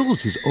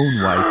kills his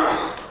own wife,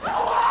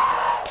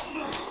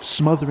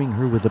 smothering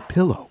her with a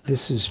pillow.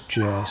 This is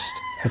just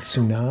a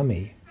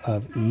tsunami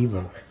of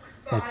evil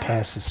that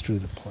passes through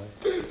the play.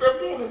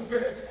 Desdemona's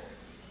dead.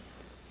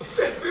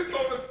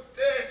 Desdemona's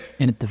dead.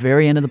 And at the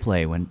very end of the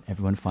play, when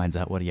everyone finds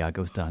out what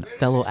Iago's done,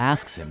 Othello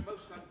asks him,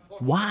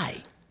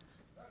 why?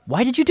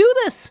 Why did you do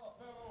this?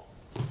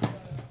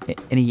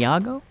 And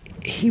Iago?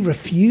 He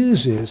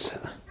refuses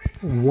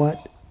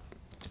what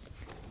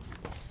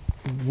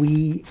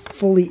we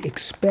fully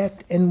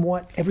expect and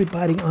what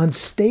everybody on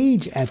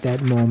stage at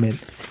that moment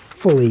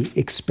fully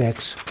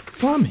expects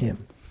from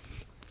him.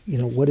 You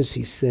know, what does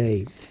he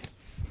say?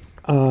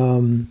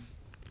 Demand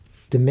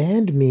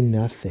me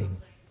nothing.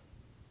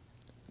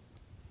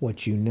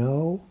 What you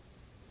know,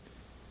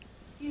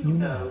 you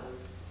know.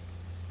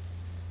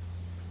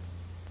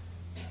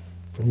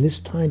 From this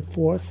time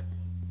forth,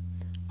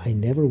 I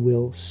never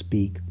will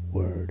speak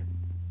word.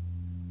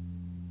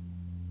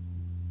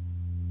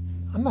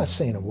 I'm not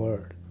saying a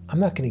word. I'm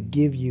not going to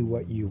give you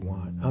what you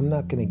want. I'm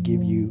not going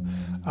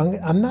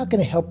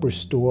to help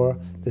restore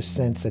the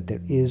sense that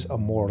there is a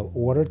moral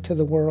order to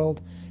the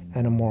world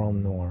and a moral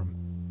norm.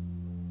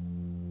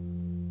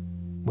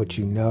 What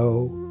you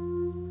know,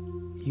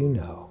 you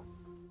know.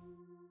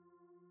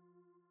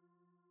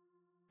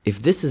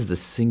 If this is the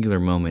singular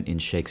moment in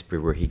Shakespeare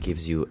where he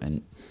gives you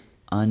an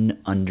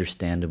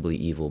ununderstandably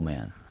evil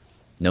man,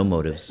 no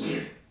motives,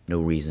 no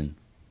reason,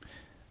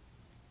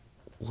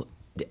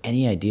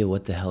 any idea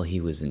what the hell he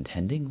was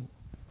intending?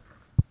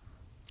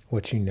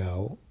 What you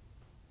know,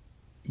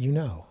 you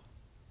know.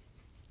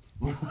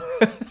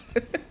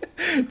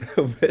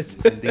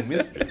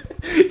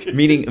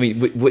 Meaning, I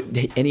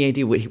mean, any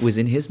idea what was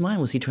in his mind?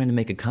 Was he trying to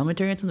make a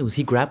commentary on something? Was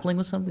he grappling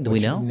with something? Do we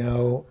know? You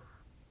know,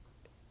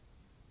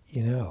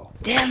 you know.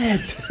 Damn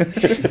it!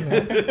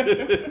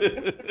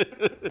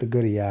 The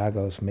good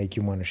Iagos make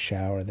you want to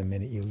shower the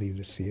minute you leave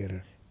the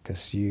theater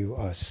because you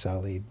are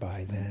sullied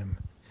by them.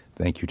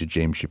 Thank you to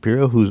James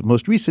Shapiro, whose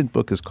most recent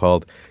book is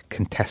called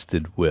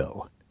Contested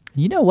Will.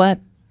 You know what?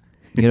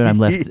 You know what I'm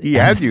left... he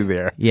had you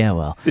there. Yeah,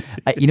 well.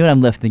 You know what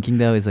I'm left thinking,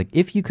 though, is like,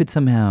 if you could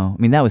somehow...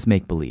 I mean, that was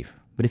make-believe.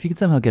 But if you could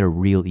somehow get a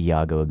real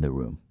Iago in the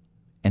room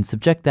and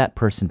subject that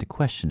person to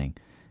questioning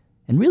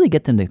and really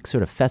get them to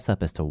sort of fess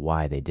up as to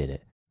why they did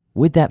it,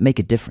 would that make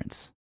a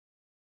difference?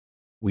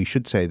 We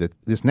should say that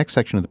this next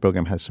section of the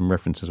program has some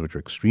references which are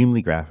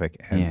extremely graphic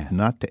and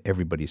not to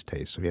everybody's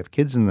taste. So if you have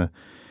kids in the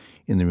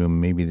room,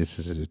 maybe this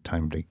is a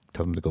time to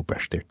tell them to go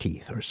brush their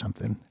teeth or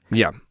something.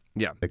 Yeah.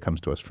 That comes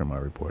to us from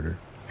our reporter,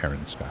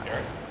 Aaron Scott.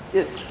 Aaron?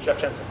 Yes,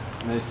 Jeff Jensen.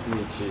 Nice to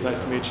meet you.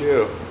 Nice to meet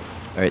you.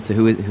 All right, so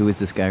who is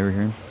this guy we're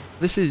hearing?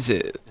 This is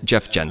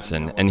Jeff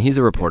Jensen, and he's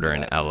a reporter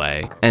in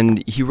L.A.,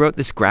 and he wrote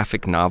this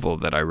graphic novel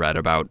that I read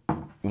about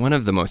one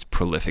of the most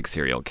prolific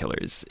serial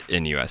killers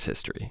in U.S.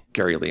 history.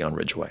 Gary Leon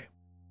Ridgway.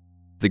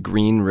 The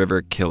Green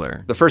River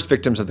Killer. The first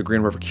victims of the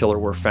Green River Killer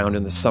were found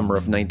in the summer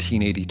of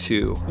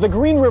 1982. The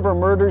Green River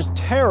murders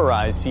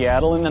terrorized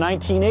Seattle in the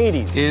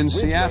 1980s. In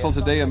Seattle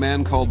today, a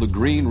man called the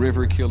Green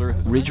River Killer.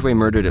 Ridgway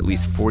murdered at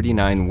least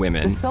 49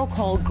 women. The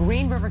so-called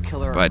Green River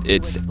Killer. But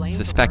it's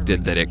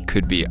suspected that it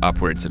could be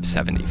upwards of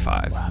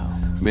 75. Wow.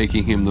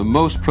 Making him the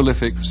most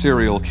prolific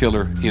serial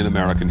killer in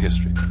American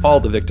history. All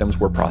the victims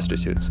were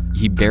prostitutes.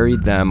 He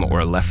buried them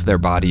or left their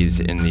bodies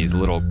in these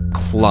little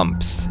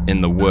clumps in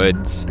the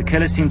woods. The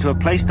killer seemed to have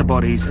placed the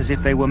bodies as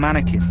if they were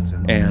mannequins.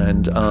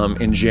 And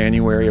in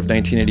January of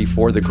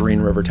 1984, the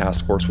Green River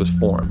Task Force was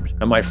formed,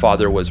 and my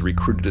father was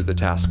recruited to the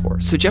task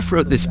force. So Jeff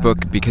wrote this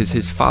book because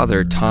his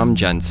father, Tom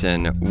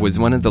Jensen, was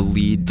one of the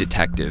lead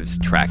detectives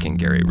tracking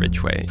Gary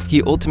Ridgway.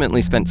 He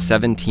ultimately spent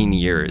 17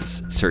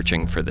 years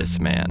searching for this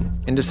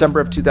man. In December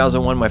of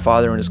 2001, my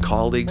father and his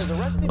colleagues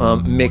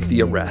make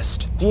the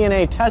arrest.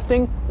 DNA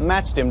testing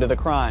matched him to the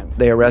crime.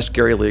 They arrest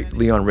Gary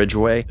Leon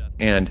Ridgway,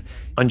 and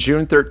on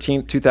June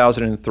 13,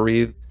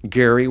 2003,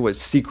 Gary was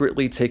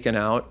secretly taken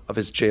out of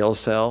his jail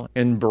cell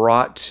and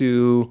brought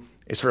to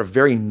a sort of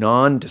very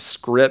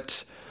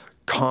nondescript,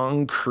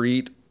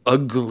 concrete,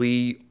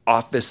 ugly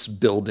office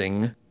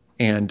building.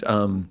 And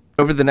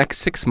over the next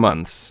 6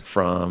 months,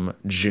 from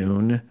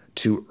June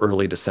to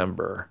early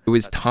December, it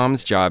was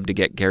Tom's job to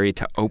get Gary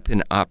to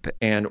open up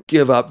and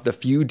give up the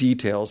few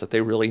details that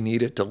they really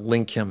needed to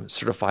link him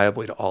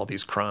certifiably to all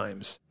these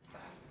crimes.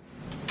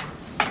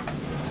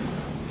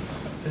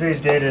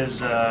 Today's date is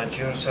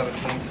June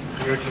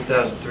 17th, year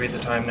 2003. The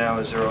time now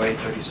is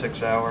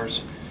 08:36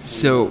 hours.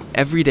 So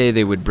every day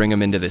they would bring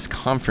him into this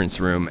conference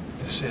room.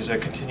 This is a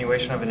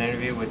continuation of an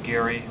interview with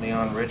Gary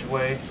Leon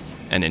Ridgway.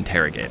 And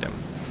interrogate him.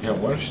 Yeah,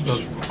 why don't you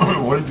just,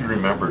 what have you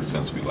remembered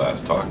since we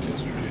last talked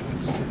yesterday?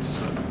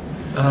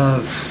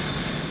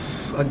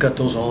 I got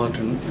those all at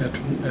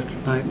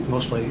night,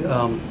 mostly.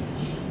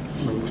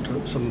 Most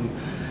of some,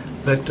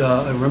 but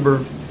I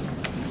remember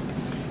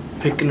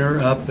picking her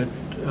up at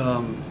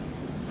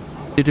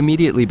It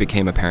immediately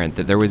became apparent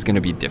that there was going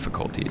to be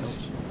difficulties.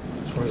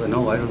 As far as I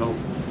know, I don't know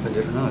if I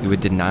did or not. He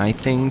would deny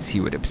things, he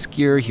would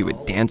obscure, he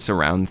would dance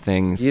around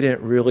things. He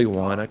didn't really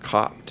want to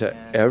cop to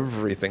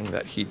everything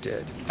that he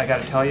did. I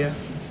gotta tell you,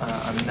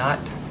 I'm not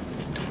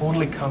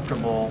totally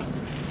comfortable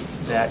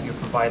that you're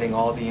providing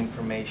all the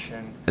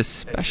information.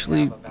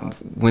 Especially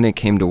when it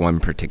came to one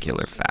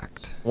particular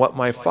fact. What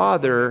my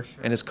father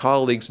and his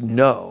colleagues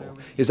know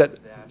is that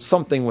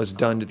something was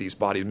done to these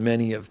bodies,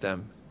 many of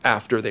them,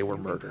 after they were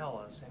murdered.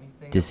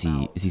 Is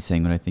he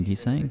saying what I think he's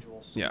saying?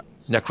 Yeah.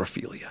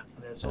 Necrophilia.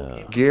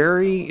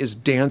 Gary is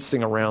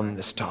dancing around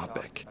this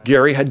topic.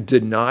 Gary had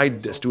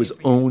denied this to his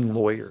own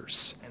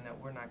lawyers.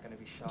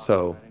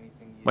 So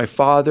my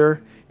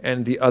father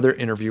and the other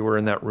interviewer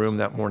in that room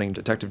that morning,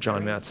 Detective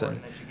John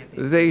Mattson,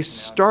 they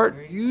start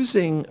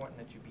using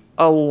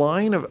a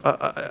line of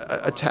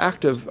a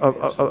tact of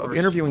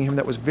interviewing him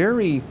that was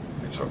very...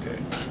 It's okay.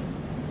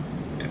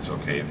 It's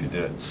okay if you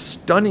did.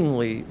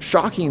 Stunningly,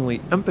 shockingly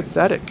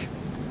empathetic.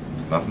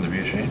 Nothing to be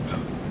ashamed of.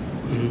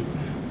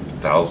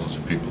 Thousands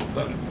of people have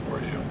done it before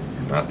you.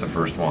 You're not the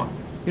first one.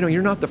 You know,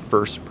 you're not the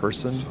first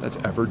person that's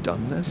ever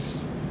done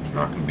this. You're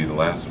not going to be the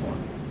last one.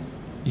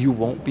 You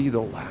won't be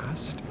the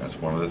last.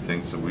 That's one of the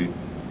things that we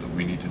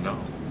need to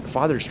know.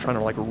 Father's trying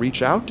to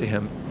reach out to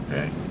him.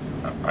 Okay,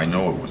 I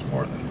know it was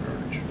more than an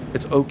urge.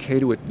 It's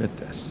okay to admit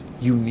this.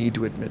 You need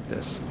to admit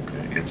this.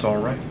 Okay, it's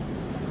all right.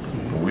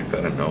 But we've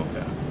got to know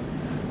that.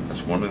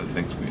 That's one of the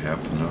things we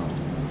have to know.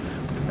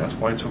 And that's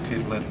why it's okay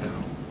to let it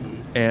out.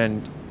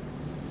 And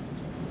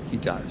he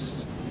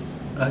does.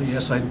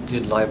 Yes, I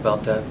did lie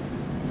about that.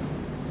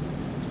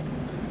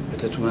 But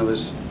that's when I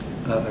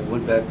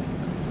went back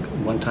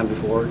one time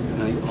before,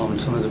 and on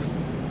some of the,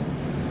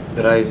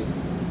 but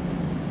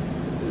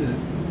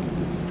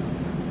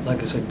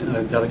like I said,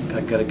 I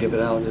gotta give it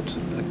out. I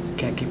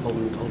can't keep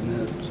holding it.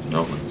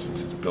 No, it's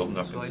building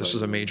up. This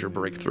was a major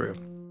breakthrough.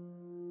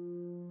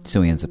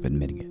 So he ends up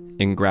admitting it.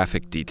 In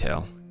graphic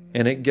detail.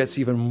 And it gets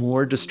even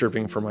more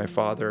disturbing for my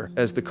father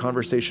as the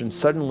conversation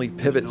suddenly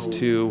pivots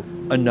to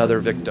another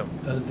victim.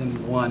 Other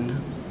than one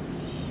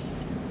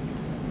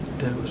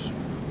that was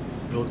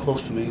real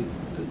close to me.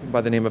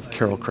 By the name of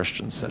Carol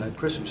Christensen. I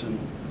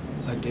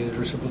dated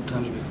her several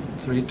times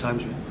before,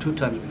 two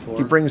times before.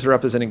 He brings her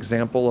up as an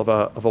example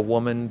of a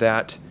woman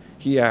that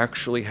he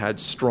actually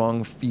had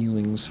strong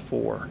feelings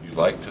for. You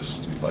liked this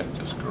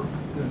girl?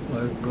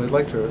 I really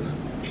liked her.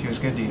 She was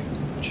good to you.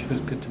 She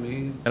was good to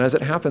me. And as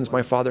it happens,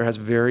 my father has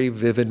very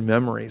vivid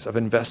memories of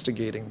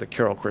investigating the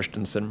Carol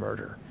Christensen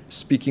murder,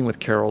 speaking with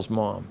Carol's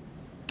mom,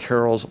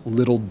 Carol's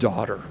little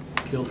daughter.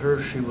 Killed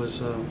her. She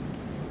was,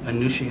 I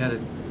knew she had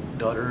a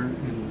daughter.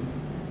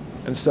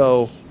 And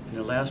so in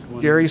the last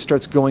one, Gary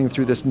starts going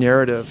through this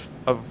narrative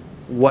of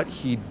what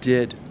he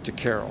did to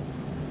Carol.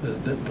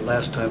 The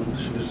last time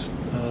she was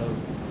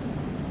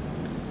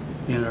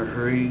in a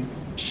hurry.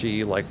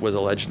 She was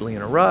allegedly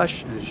in a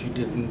rush. And she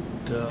didn't.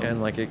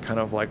 And it kind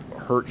of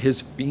hurt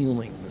his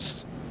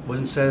feelings.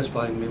 Wasn't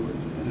satisfying me.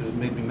 It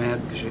made me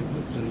mad because she was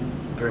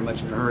very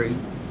much in a hurry.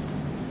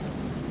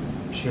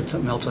 She had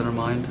something else on her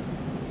mind.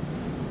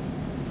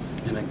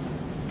 And I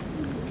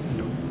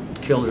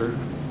killed her.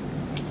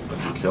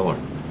 Did you kill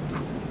her?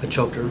 I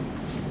choked her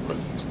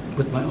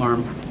with my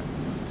arm.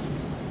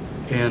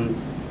 And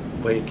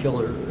the way I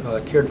killed her, I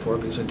cared for her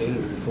because I dated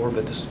her before,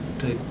 but this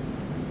didn't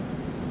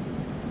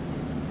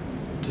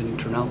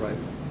turn out right.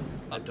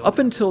 Up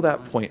until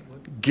that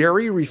point,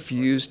 Gary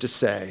refused to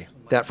say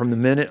that from the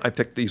minute I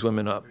picked these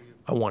women up,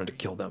 I wanted to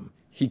kill them.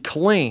 He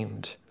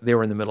claimed they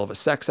were in the middle of a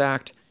sex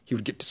act. He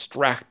would get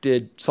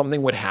distracted.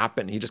 Something would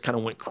happen. He just kind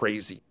of went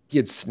crazy. He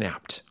had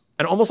snapped.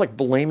 And almost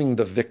blaming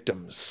the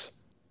victims.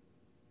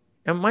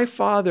 And my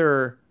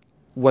father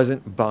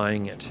wasn't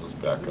buying it. Let's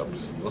back up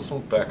a little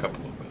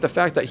bit. The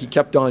fact that he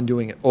kept on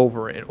doing it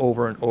over and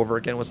over and over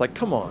again was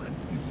come on.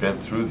 You've been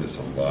through this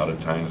a lot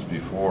of times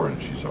before, and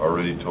she's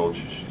already told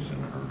you she's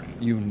in a hurry.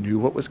 You knew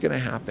what was going to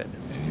happen.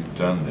 And you've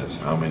done this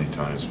how many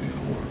times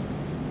before?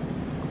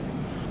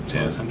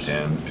 10,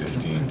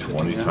 15,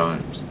 20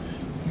 times.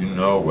 You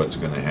know what's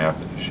going to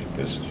happen if she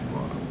pisses you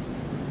off.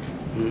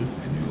 And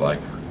you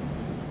like her.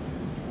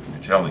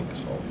 You're telling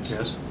us all this.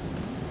 Yes.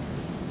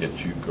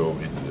 Yet you go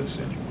into this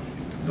anyway,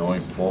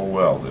 knowing full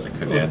well that it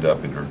could end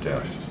up in her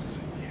death.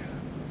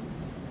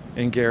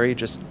 And Gary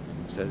just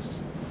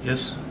says,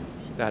 yes,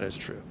 that is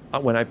true.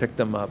 When I picked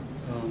them up,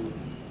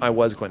 I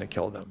was going to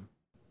kill them.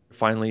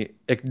 Finally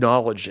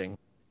acknowledging,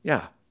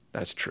 yeah,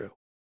 that's true.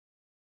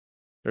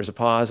 There's a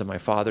pause, and my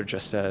father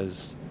just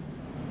says,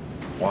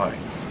 why?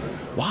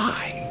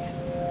 Why?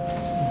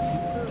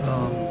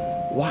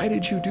 Why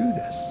did you do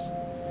this?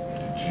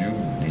 Did you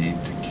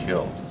need to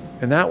kill?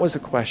 And that was a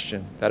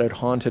question that had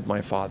haunted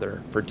my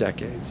father for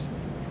decades.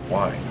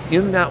 Why?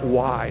 In that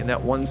why, in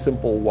that one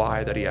simple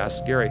why that he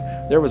asked Gary,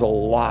 there was a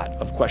lot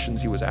of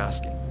questions he was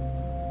asking.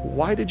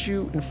 Why did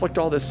you inflict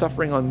all this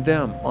suffering on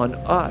them, on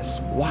us?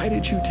 Why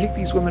did you take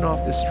these women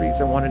off the streets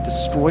and want to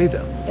destroy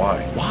them?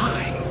 Why?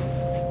 Why?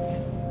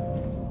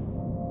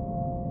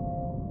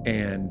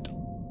 And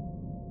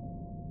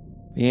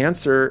the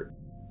answer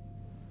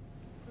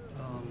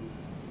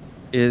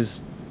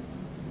is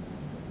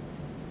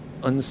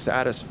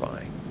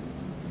unsatisfying.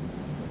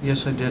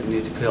 Yes, I did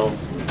need to kill.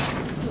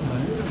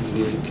 I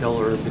needed to kill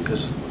her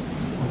because of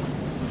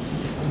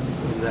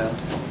that.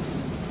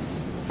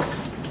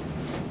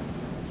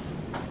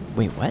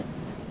 Wait, what?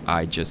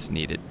 I just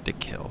needed to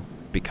kill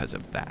because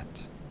of that.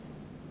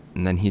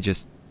 And then he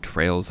just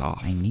trails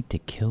off. I need to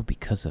kill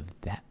because of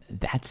that.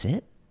 That's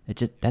it?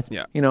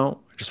 Yeah. You know,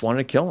 I just wanted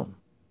to kill them.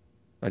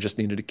 I just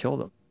needed to kill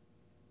them.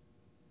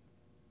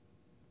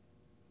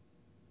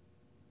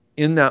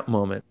 In that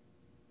moment,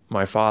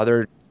 my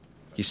father,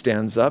 he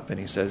stands up and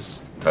he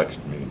says,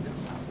 Touched me.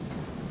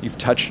 You've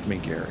touched me,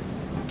 Gary.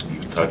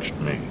 You've touched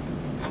me.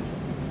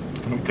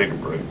 Let me take a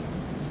break.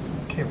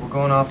 Okay, we're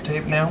going off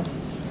tape now.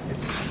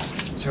 It's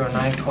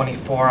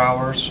 09:24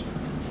 hours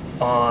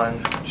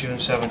on June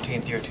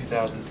 17th, year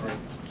 2003.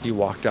 He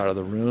walked out of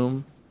the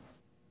room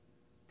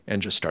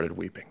and just started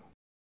weeping.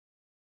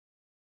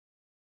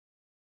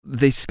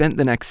 They spent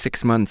the next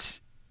 6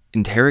 months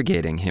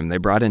interrogating him. They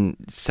brought in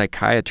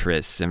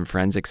psychiatrists and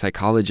forensic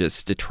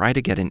psychologists to try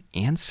to get an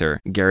answer.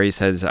 Gary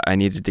says, I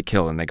needed to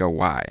kill. And they go,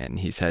 why? And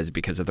he says,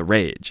 because of the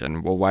rage.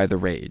 And, well, why the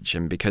rage?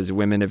 And because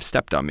women have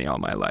stepped on me all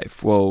my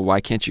life. Well,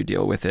 why can't you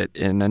deal with it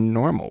in a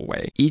normal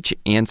way? Each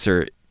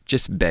answer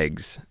just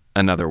begs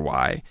another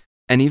why.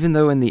 And even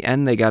though in the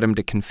end they got him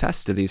to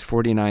confess to these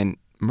 49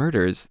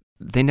 murders,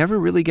 they never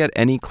really get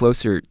any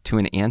closer to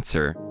an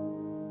answer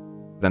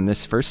than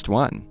this first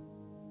one.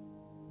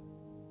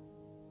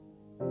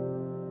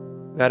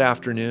 That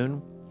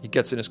afternoon, he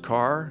gets in his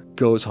car,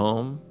 goes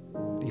home.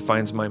 He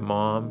finds my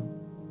mom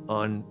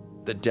on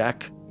the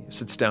deck. He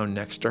sits down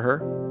next to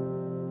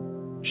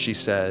her. She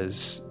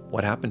says,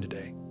 what happened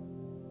today?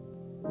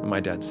 And my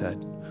dad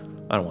said,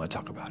 I don't want to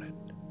talk about it.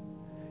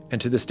 And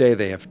to this day,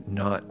 they have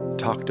not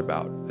talked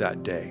about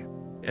that day.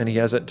 And he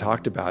hasn't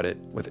talked about it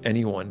with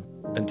anyone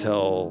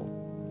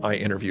until I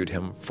interviewed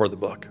him for the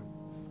book.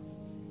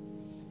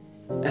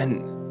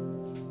 And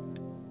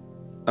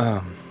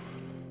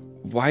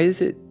why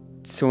is it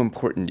so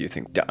important, do you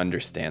think, to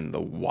understand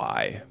the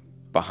why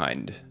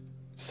behind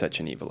such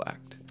an evil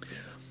act?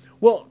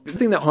 Well, the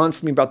thing that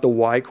haunts me about the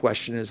why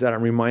question is that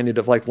I'm reminded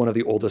of like one of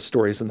the oldest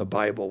stories in the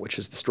Bible, which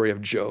is the story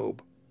of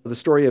Job. The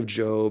story of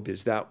Job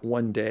is that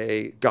one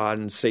day God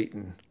and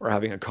Satan are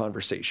having a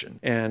conversation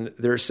and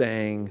they're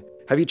saying,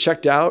 have you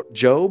checked out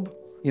Job?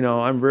 You know,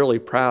 I'm really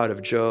proud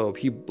of Job.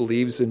 He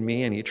believes in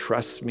me and he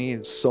trusts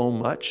me so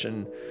much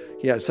and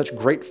he has such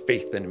great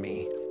faith in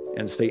me.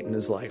 And Satan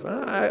is like,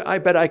 I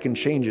bet I can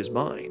change his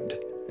mind.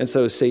 And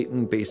so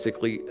Satan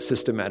basically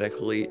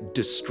systematically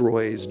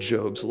destroys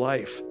Job's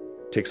life,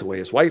 takes away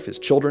his wife, his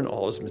children,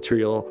 all his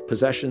material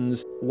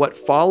possessions. What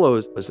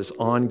follows is this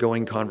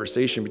ongoing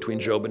conversation between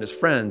Job and his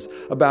friends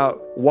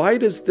about why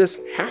does this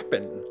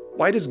happen?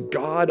 Why does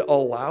God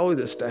allow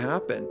this to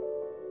happen?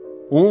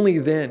 Only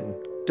then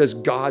does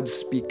God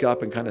speak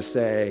up and kind of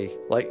say,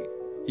 like,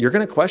 you're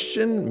going to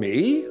question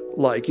me?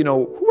 Like, you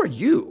know, who are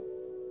you?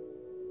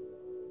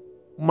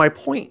 My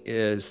point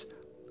is,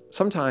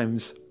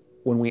 sometimes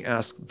when we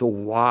ask the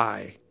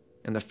why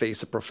in the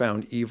face of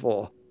profound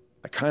evil,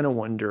 I kind of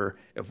wonder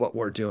if what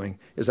we're doing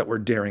is that we're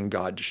daring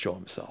God to show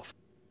himself.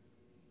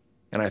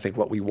 And I think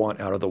what we want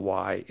out of the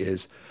why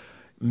is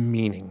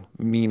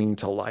meaning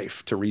to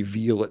life, to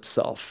reveal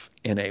itself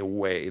in a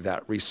way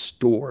that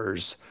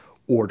restores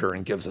order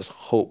and gives us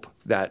hope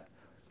that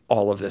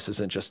all of this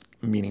isn't just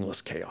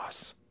meaningless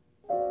chaos.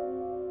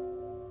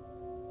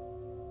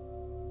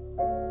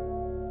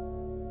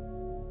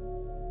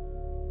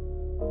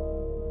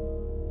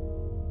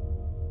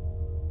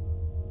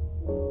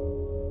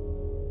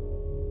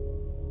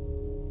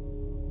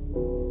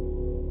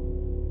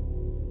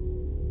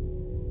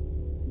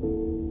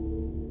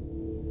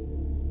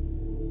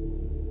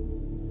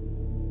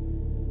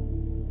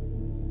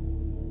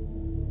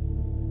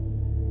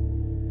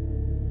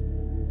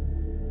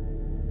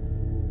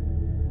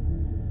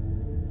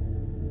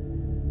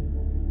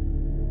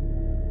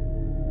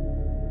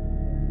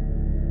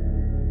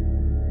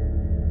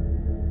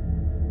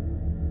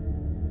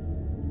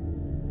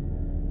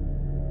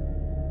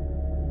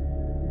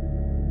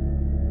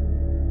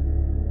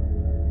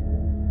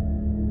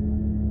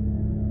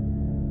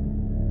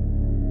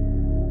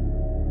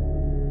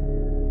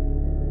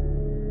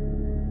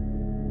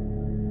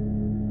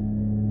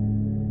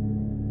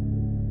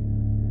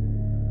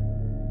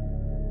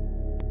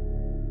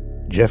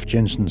 Jeff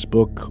Jensen's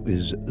book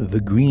is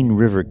The Green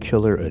River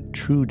Killer, a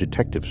true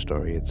detective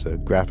story. It's a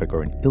graphic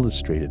or an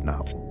illustrated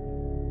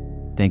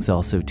novel. Thanks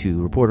also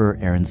to reporter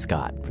Aaron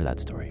Scott for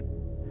that story.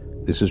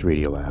 This is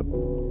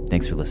Radiolab.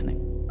 Thanks for listening.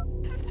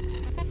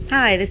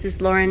 Hi, this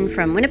is Lauren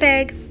from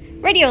Winnipeg.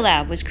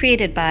 Radiolab was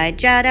created by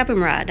Jad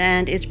Abumrad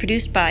and is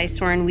produced by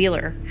Soren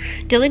Wheeler.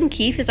 Dylan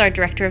Keefe is our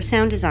director of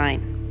sound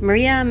design.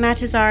 Maria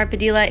Matazar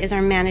Badila is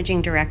our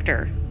managing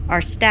director.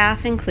 Our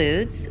staff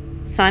includes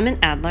Simon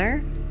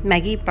Adler,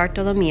 Maggie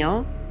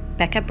Bartolomeo,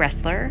 Becca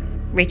Bressler,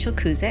 Rachel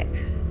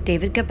Kuzik,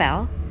 David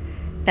Gabel,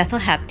 Bethel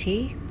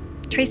Hapti,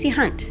 Tracy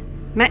Hunt,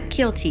 Matt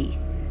Keelty,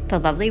 the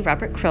lovely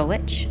Robert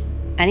Krulwich,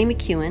 Annie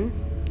McEwen,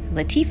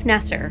 Latif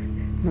Nasser,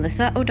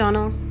 Melissa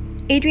O'Donnell,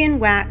 Adrian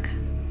Wack,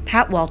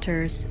 Pat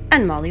Walters,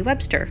 and Molly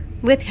Webster,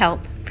 with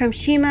help from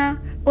Shima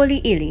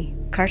Oli'ili,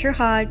 Carter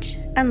Hodge,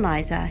 and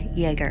Liza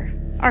Yeager.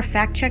 Our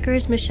fact checker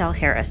is Michelle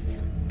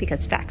Harris,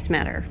 because facts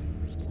matter.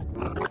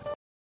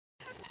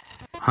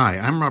 Hi,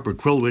 I'm Robert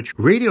Krulwich.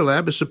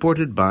 Radiolab is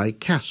supported by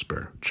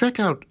Casper. Check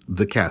out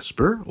the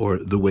Casper, or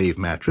the Wave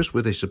mattress,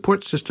 with a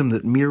support system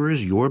that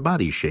mirrors your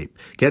body shape.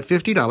 Get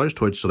 $50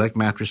 towards select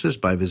mattresses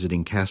by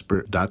visiting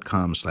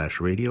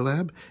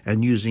casper.com/radiolab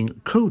and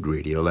using code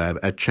Radiolab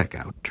at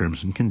checkout.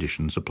 Terms and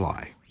conditions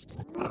apply.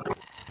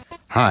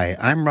 Hi,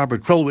 I'm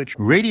Robert Krulwich.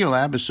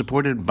 Radiolab is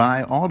supported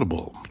by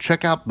Audible.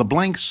 Check out The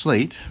Blank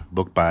Slate,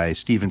 book by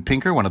Steven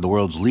Pinker, one of the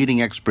world's leading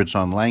experts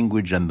on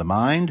language and the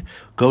mind.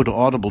 Go to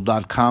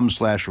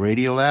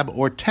audible.com/radiolab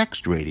or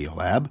text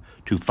Radiolab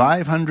to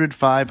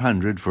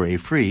 500-500 for a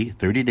free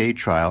 30-day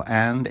trial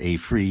and a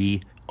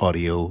free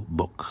audio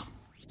book.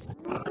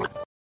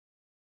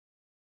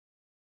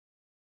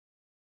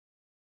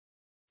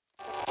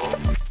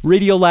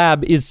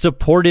 Radiolab is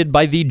supported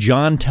by the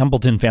John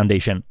Templeton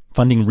Foundation,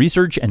 funding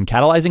research and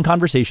catalyzing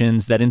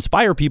conversations that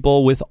inspire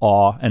people with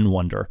awe and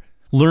wonder.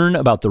 Learn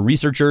about the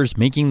researchers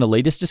making the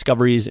latest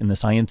discoveries in the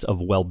science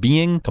of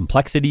well-being,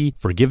 complexity,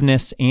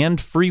 forgiveness, and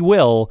free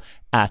will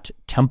at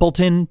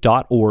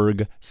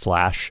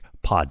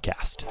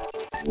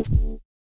templeton.org/podcast.